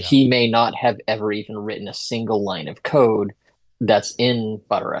 Yeah. He may not have ever even written a single line of code that's in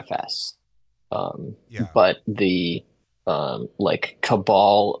ButterFS. Yeah. But the like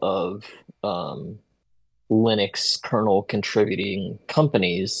cabal of Linux kernel contributing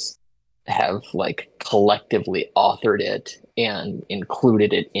companies have like collectively authored it and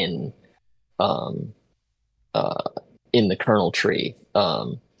included it in the kernel tree.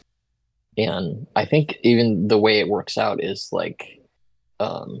 And I think even the way it works out is like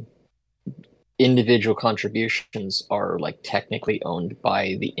individual contributions are like technically owned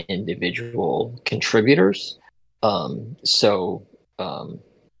by the individual contributors. So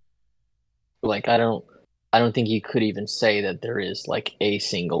like I don't think you could even say that there is like a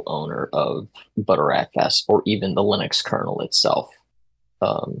single owner of ButterFS or even the Linux kernel itself.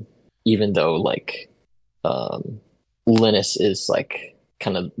 Even though like Linus is like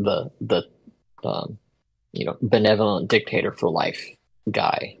kind of the benevolent dictator for life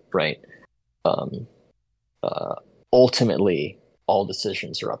guy, right? Um, uh, Ultimately, all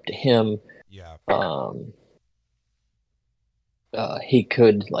decisions are up to him. Yeah. He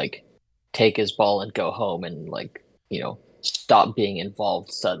could like take his ball and go home and like stop being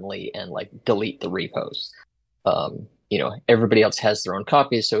involved suddenly and like delete the repos. Everybody else has their own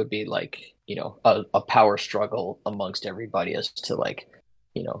copies, so it'd be like a power struggle amongst everybody as to like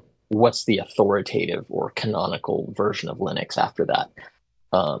what's the authoritative or canonical version of Linux after that.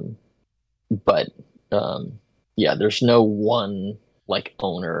 But yeah, there's no one like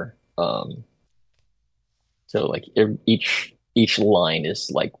owner. So like each line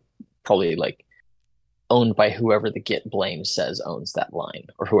is like probably like owned by whoever the git blame says owns that line,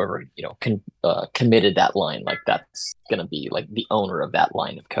 or whoever committed that line. Like that's gonna be like the owner of that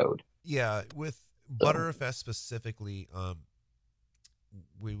line of code. Yeah, with ButterFS specifically,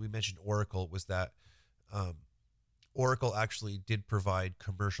 we mentioned Oracle, was that Oracle actually did provide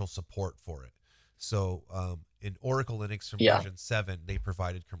commercial support for it. So in Oracle Linux from version 7, they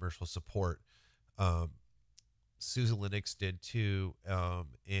provided commercial support. SUSE Linux did too,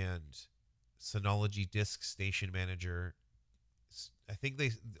 and Synology Disk Station Manager. I think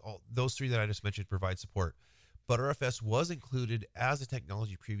those three that I just mentioned provide support. ButterFS was included as a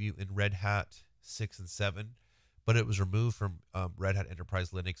technology preview in Red Hat 6 and 7, but it was removed from Red Hat Enterprise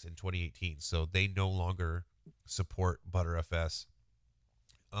Linux in 2018. So they no longer support ButterFS.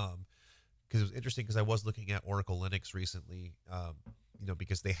 Because it was interesting, because I was looking at Oracle Linux recently,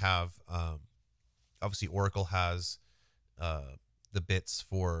 because they have, obviously Oracle has the bits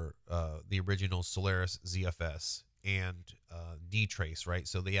for the original Solaris ZFS and dtrace, right?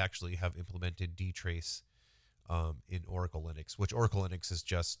 So they actually have implemented dtrace in Oracle Linux, which Oracle Linux is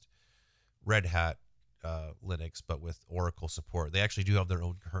just Red Hat Linux, but with Oracle support. They actually do have their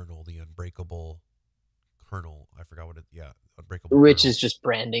own kernel, the Unbreakable kernel. I forgot what Unbreakable Which kernel. is just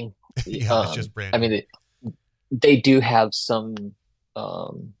branding. Yeah, it's just branding. I mean, they do have some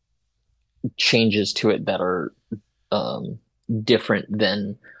changes to it that are different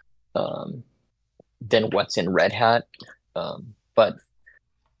than what's in Red Hat. But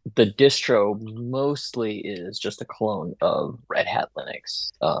the distro mostly is just a clone of Red Hat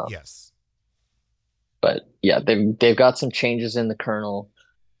Linux. Yes. But yeah, they've got some changes in the kernel.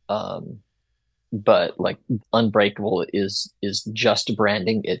 But like Unbreakable is just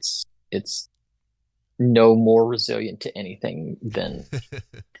branding. It's no more resilient to anything than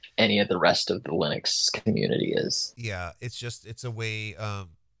any of the rest of the Linux community is. Yeah, it's a way,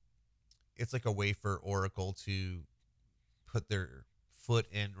 it's like a way for Oracle to put their foot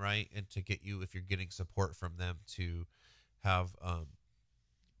in, right, and to get you, if you're getting support from them, to have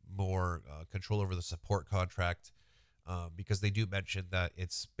more control over the support contract, because they do mention that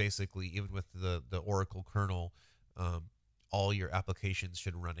it's basically, even with the Oracle kernel, all your applications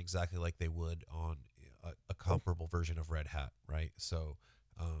should run exactly like they would on a comparable version of Red Hat, right? So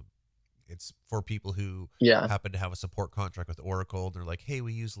it's for people who happen to have a support contract with Oracle. They're like, hey,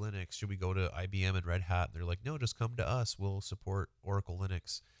 we use Linux. Should we go to IBM and Red Hat? And they're like, no, just come to us. We'll support Oracle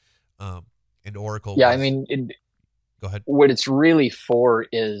Linux. And Oracle. Yeah, I mean, go ahead. What it's really for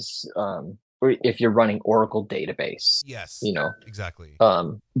is if you're running Oracle database. Yes. Exactly.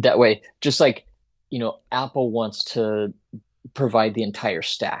 That way, just like Apple wants to provide the entire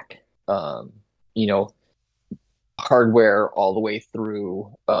stack. Hardware all the way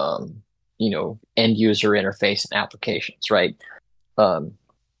through end user interface and applications, right?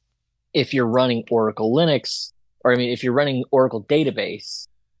 If you're running Oracle Linux, or I mean, if you're running Oracle database,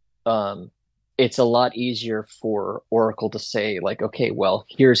 it's a lot easier for Oracle to say like, okay, well,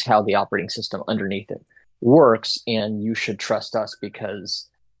 here's how the operating system underneath it works, and you should trust us because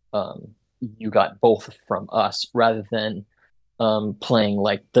you got both from us, rather than playing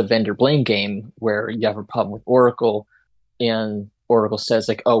like the vendor blame game where you have a problem with Oracle and Oracle says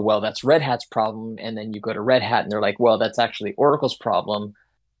like, oh, well, that's Red Hat's problem. And then you go to Red Hat and they're like, well, that's actually Oracle's problem.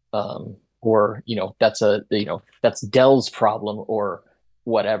 Or, that's Dell's problem or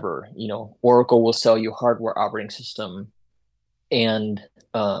whatever. Oracle will sell you hardware, operating system, and,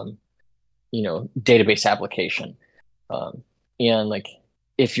 database application. And like,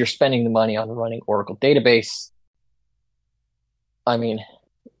 if you're spending the money on running Oracle database, I mean,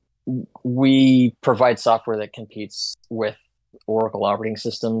 we provide software that competes with Oracle operating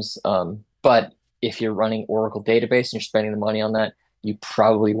systems. But if you're running Oracle database and you're spending the money on that, you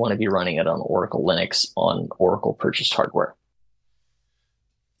probably want to be running it on Oracle Linux on Oracle purchased hardware.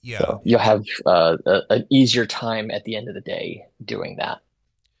 Yeah, So you'll have an easier time at the end of the day doing that.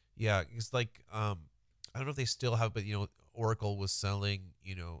 yeah. It's like I don't know if they still have, but Oracle was selling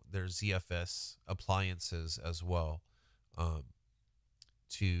their ZFS appliances as well, um,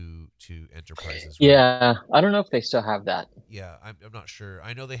 to enterprises, right? Yeah, I don't know if they still have that. Yeah, I'm not sure.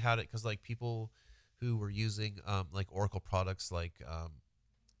 I know they had it because like people who were using like Oracle products like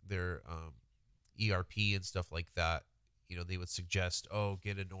their ERP and stuff like that, they would suggest, oh,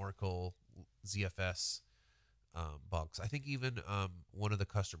 get an Oracle ZFS box. I think even one of the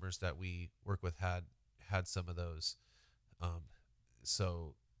customers that we work with had some of those. Um,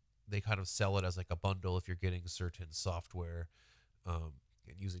 so they kind of sell it as like a bundle if you're getting certain software, and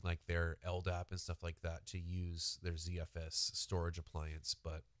using like their LDAP and stuff like that to use their ZFS storage appliance.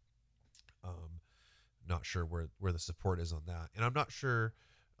 But not sure where the support is on that, and I'm not sure.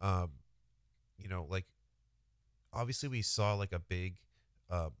 Um, like obviously we saw like a big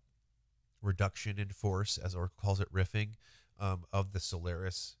reduction in force, as Oracle calls it, riffing, of the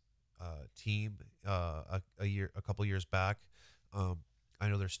Solaris team a couple years back. I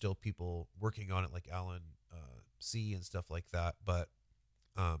know there's still people working on it, like Alan C and stuff like that, but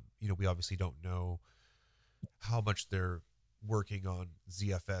we obviously don't know how much they're working on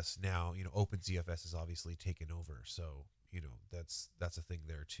ZFS now. OpenZFS is obviously taken over, so that's a thing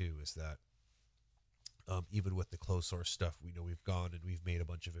there too. Is that even with the closed source stuff, we've gone and we've made a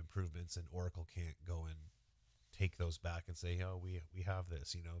bunch of improvements, and Oracle can't go and take those back and say, oh, we have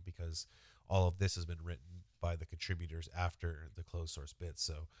this, because all of this has been written by the contributors after the closed source bits.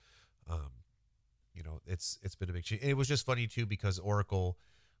 So, it's been a big change. And it was just funny too, because Oracle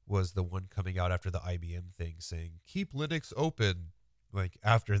was the one coming out after the IBM thing saying, keep Linux open, like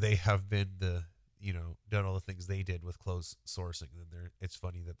after they have been done all the things they did with closed sourcing. And it's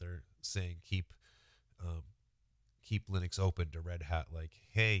funny that they're saying keep Linux open to Red Hat, like,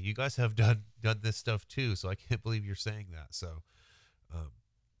 hey, you guys have done this stuff too, so I can't believe you're saying that. So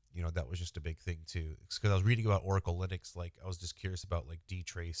that was just a big thing too, because I was reading about Oracle Linux. Like, I was just curious about like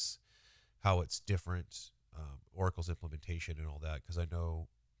dtrace, how it's different, Oracle's implementation and all that, because I know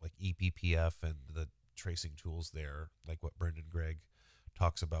like eBPF and the tracing tools there, like what Brendan Gregg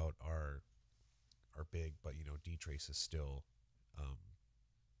talks about, are big, but dtrace is still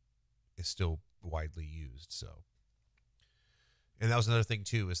widely used. So, and that was another thing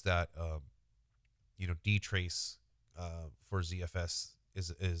too, is that dtrace for ZFS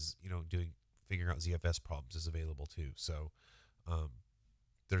is figuring out ZFS problems is available too. So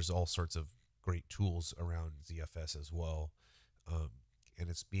there's all sorts of great tools around ZFS as well, and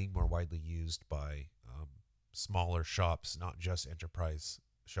it's being more widely used by smaller shops, not just enterprise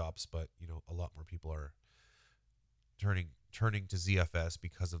shops, but a lot more people are turning to ZFS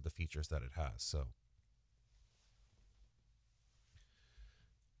because of the features that it has. So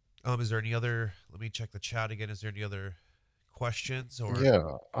is there any other, let me check the chat again, is there any other questions? Or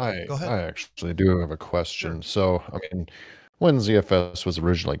Yeah, go ahead. I actually do have a question. Sure. So, I mean, when ZFS was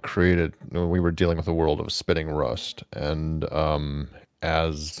originally created, we were dealing with a world of spinning rust, and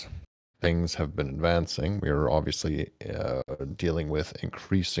as things have been advancing, we are obviously dealing with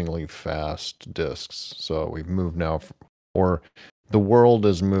increasingly fast disks. So we've moved now, or the world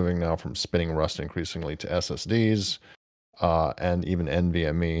is moving now from spinning rust increasingly to SSDs and even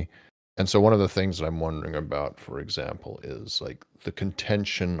NVMe. And so one of the things that I'm wondering about, for example, is like the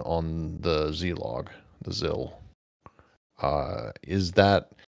contention on the Z-log, the ZIL. Is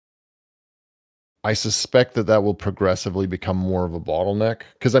that, I suspect that will progressively become more of a bottleneck,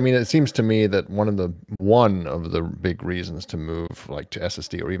 because I mean, it seems to me that one of the big reasons to move like to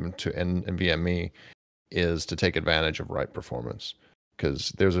SSD or even to NVMe is to take advantage of write performance,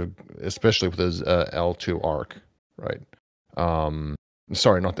 because especially with this L2 ARC, right?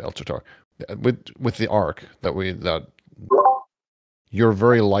 Sorry, not the L2 ARC. With the ARC that you're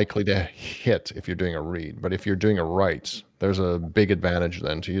very likely to hit if you're doing a read, but if you're doing a write, there's a big advantage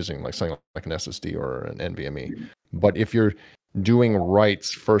then to using like something like an SSD or an NVMe. But if you're doing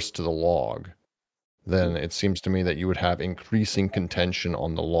writes first to the log, then it seems to me that you would have increasing contention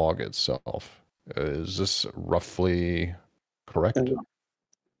on the log itself. Is this roughly correct?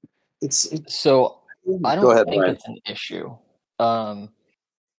 So I Go don't ahead, think Brian. it's an issue.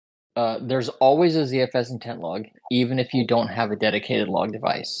 There's always a ZFS intent log, even if you don't have a dedicated log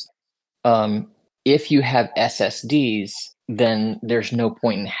device. If you have SSDs, then there's no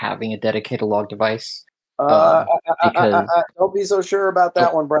point in having a dedicated log device. Because Don't be so sure about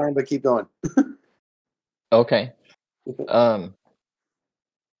that one, Brian, but keep going. okay.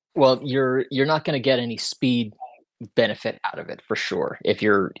 Well, you're not going to get any speed benefit out of it for sure if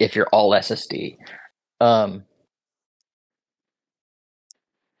you're all SSD. I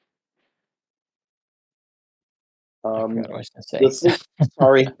forgot what I was going to say.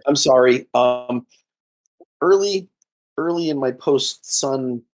 I'm sorry. Early in my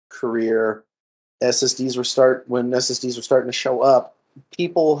post-Sun career, when SSDs were starting to show up,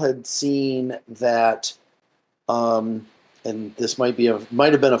 people had seen that, and this might have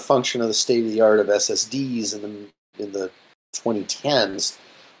been a function of the state of the art of SSDs in the 2010s,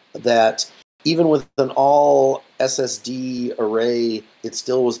 that even with an all SSD array, it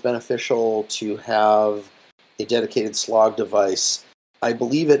still was beneficial to have a dedicated slog device. I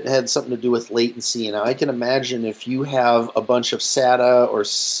believe it had something to do with latency, and I can imagine if you have a bunch of SATA or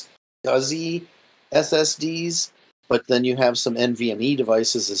SCSI SSDs, but then you have some NVMe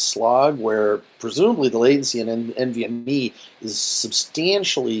devices as slog, where presumably the latency in NVMe is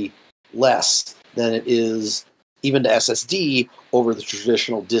substantially less than it is even to SSD over the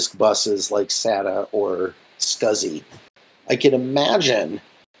traditional disk buses like SATA or SCSI. I can imagine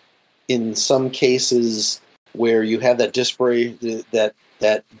in some cases where you have that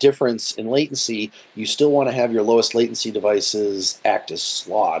that difference in latency, you still want to have your lowest latency devices act as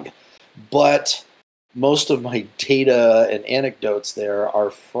slog. But most of my data and anecdotes there are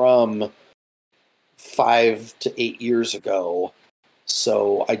from 5 to 8 years ago.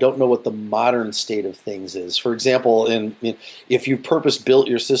 So I don't know what the modern state of things is. For example, if you purpose-built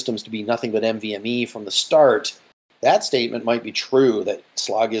your systems to be nothing but NVMe from the start, that statement might be true, that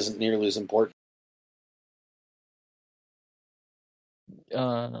slog isn't nearly as important.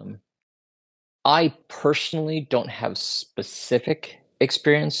 I personally don't have specific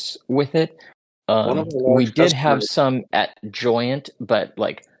experience with it. We did have some at Joyent, but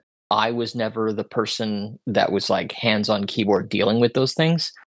like I was never the person that was like hands-on keyboard dealing with those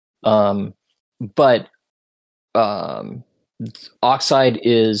things. But Oxide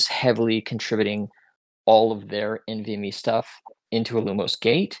is heavily contributing all of their NVMe stuff into Illumos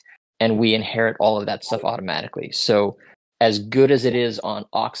Gate, and we inherit all of that stuff automatically. So as good as it is on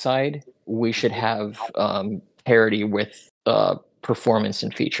Oxide, we should have parity with performance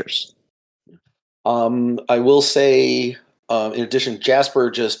and features. I will say, in addition, Jasper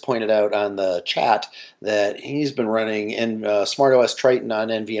just pointed out on the chat that he's been running SmartOS Triton on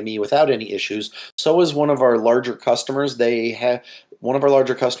NVMe without any issues. So is one of our larger customers. One of our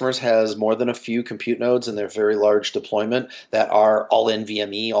larger customers has more than a few compute nodes in their very large deployment that are all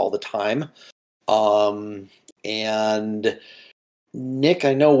NVMe all the time. And Nick,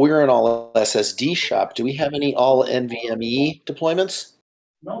 I know we're an all SSD shop. Do we have any all NVMe deployments?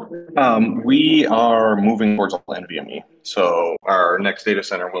 We are moving towards all NVMe. So our next data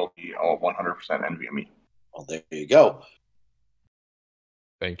center will be all 100% NVMe. Well, there you go.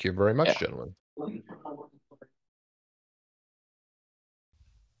 Thank you very much, gentlemen.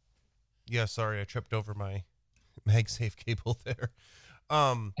 Yeah, sorry, I tripped over my MagSafe cable there.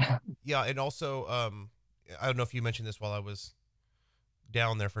 Yeah, and also, I don't know if you mentioned this while I was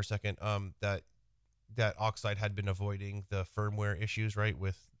down there for a second, that Oxide had been avoiding the firmware issues, right,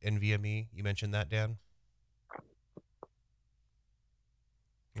 with NVMe. You mentioned that, Dan?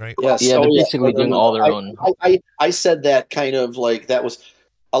 Right? Yes. Yeah, they're basically doing all their own. I said that kind of like that was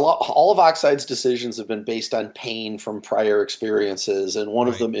all of Oxide's decisions have been based on pain from prior experiences, and one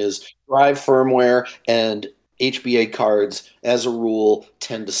of them is drive firmware, and HBA cards, as a rule,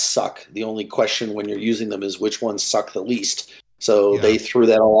 tend to suck. The only question when you're using them is which ones suck the least. So they threw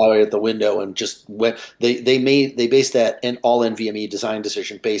that all out at the window and just went. They based that all NVMe design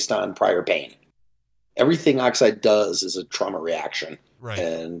decision based on prior pain. Everything Oxide does is a trauma reaction. Right.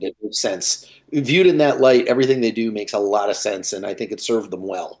 And it makes sense. Viewed in that light, everything they do makes a lot of sense, and I think it served them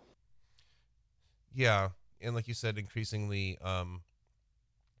well. Yeah, and like you said, increasingly,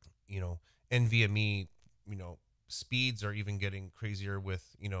 NVMe, speeds are even getting crazier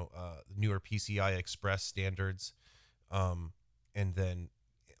with, newer PCI Express standards, and then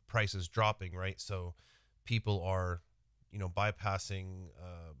prices dropping, right? So people are, bypassing,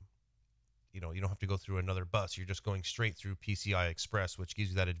 you don't have to go through another bus. You're just going straight through PCI Express, which gives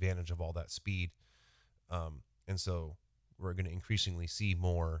you that advantage of all that speed. And so we're going to increasingly see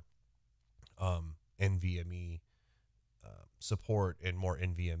more NVMe support and more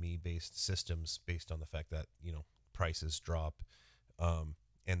NVMe based systems based on the fact that, prices drop,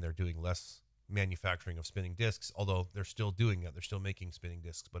 and they're doing less manufacturing of spinning disks, although they're still doing it. They're still making spinning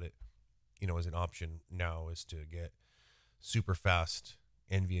disks, but it, as an option now is to get super fast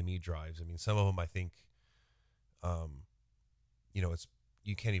NVMe drives. I mean, some of them I think you know,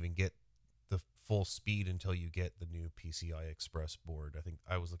 you can't even get the full speed until you get the new PCI Express board. I think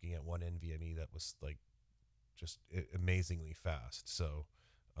I was looking at one NVMe that was like just amazingly fast. So,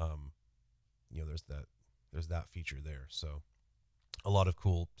 you know, there's that feature there. So a lot of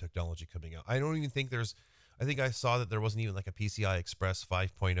cool technology coming out. I don't even think I think I saw that there wasn't even like a PCI Express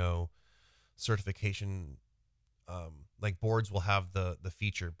 5.0 certification. Like boards will have the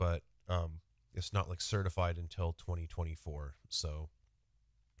feature, but it's not like certified until 2024. So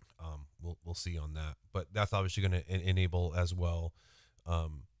we'll see on that. But that's obviously going to enable as well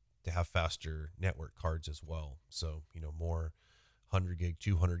to have faster network cards as well. So, you know, more 100 gig,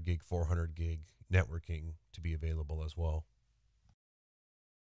 200 gig, 400 gig networking to be available as well.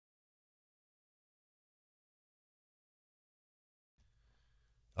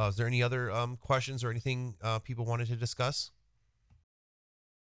 Is there any other questions or anything people wanted to discuss?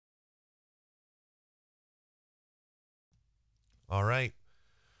 All right.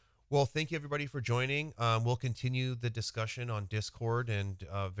 Well, thank you everybody for joining. We'll continue the discussion on Discord and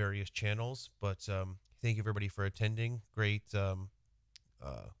various channels, but thank you everybody for attending. Great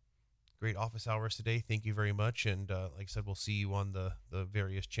office hours today. Thank you very much. And like I said, we'll see you on the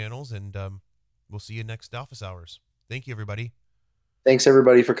various channels, and we'll see you next office hours. Thank you, everybody. Thanks,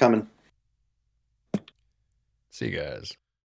 everybody, for coming. See you guys.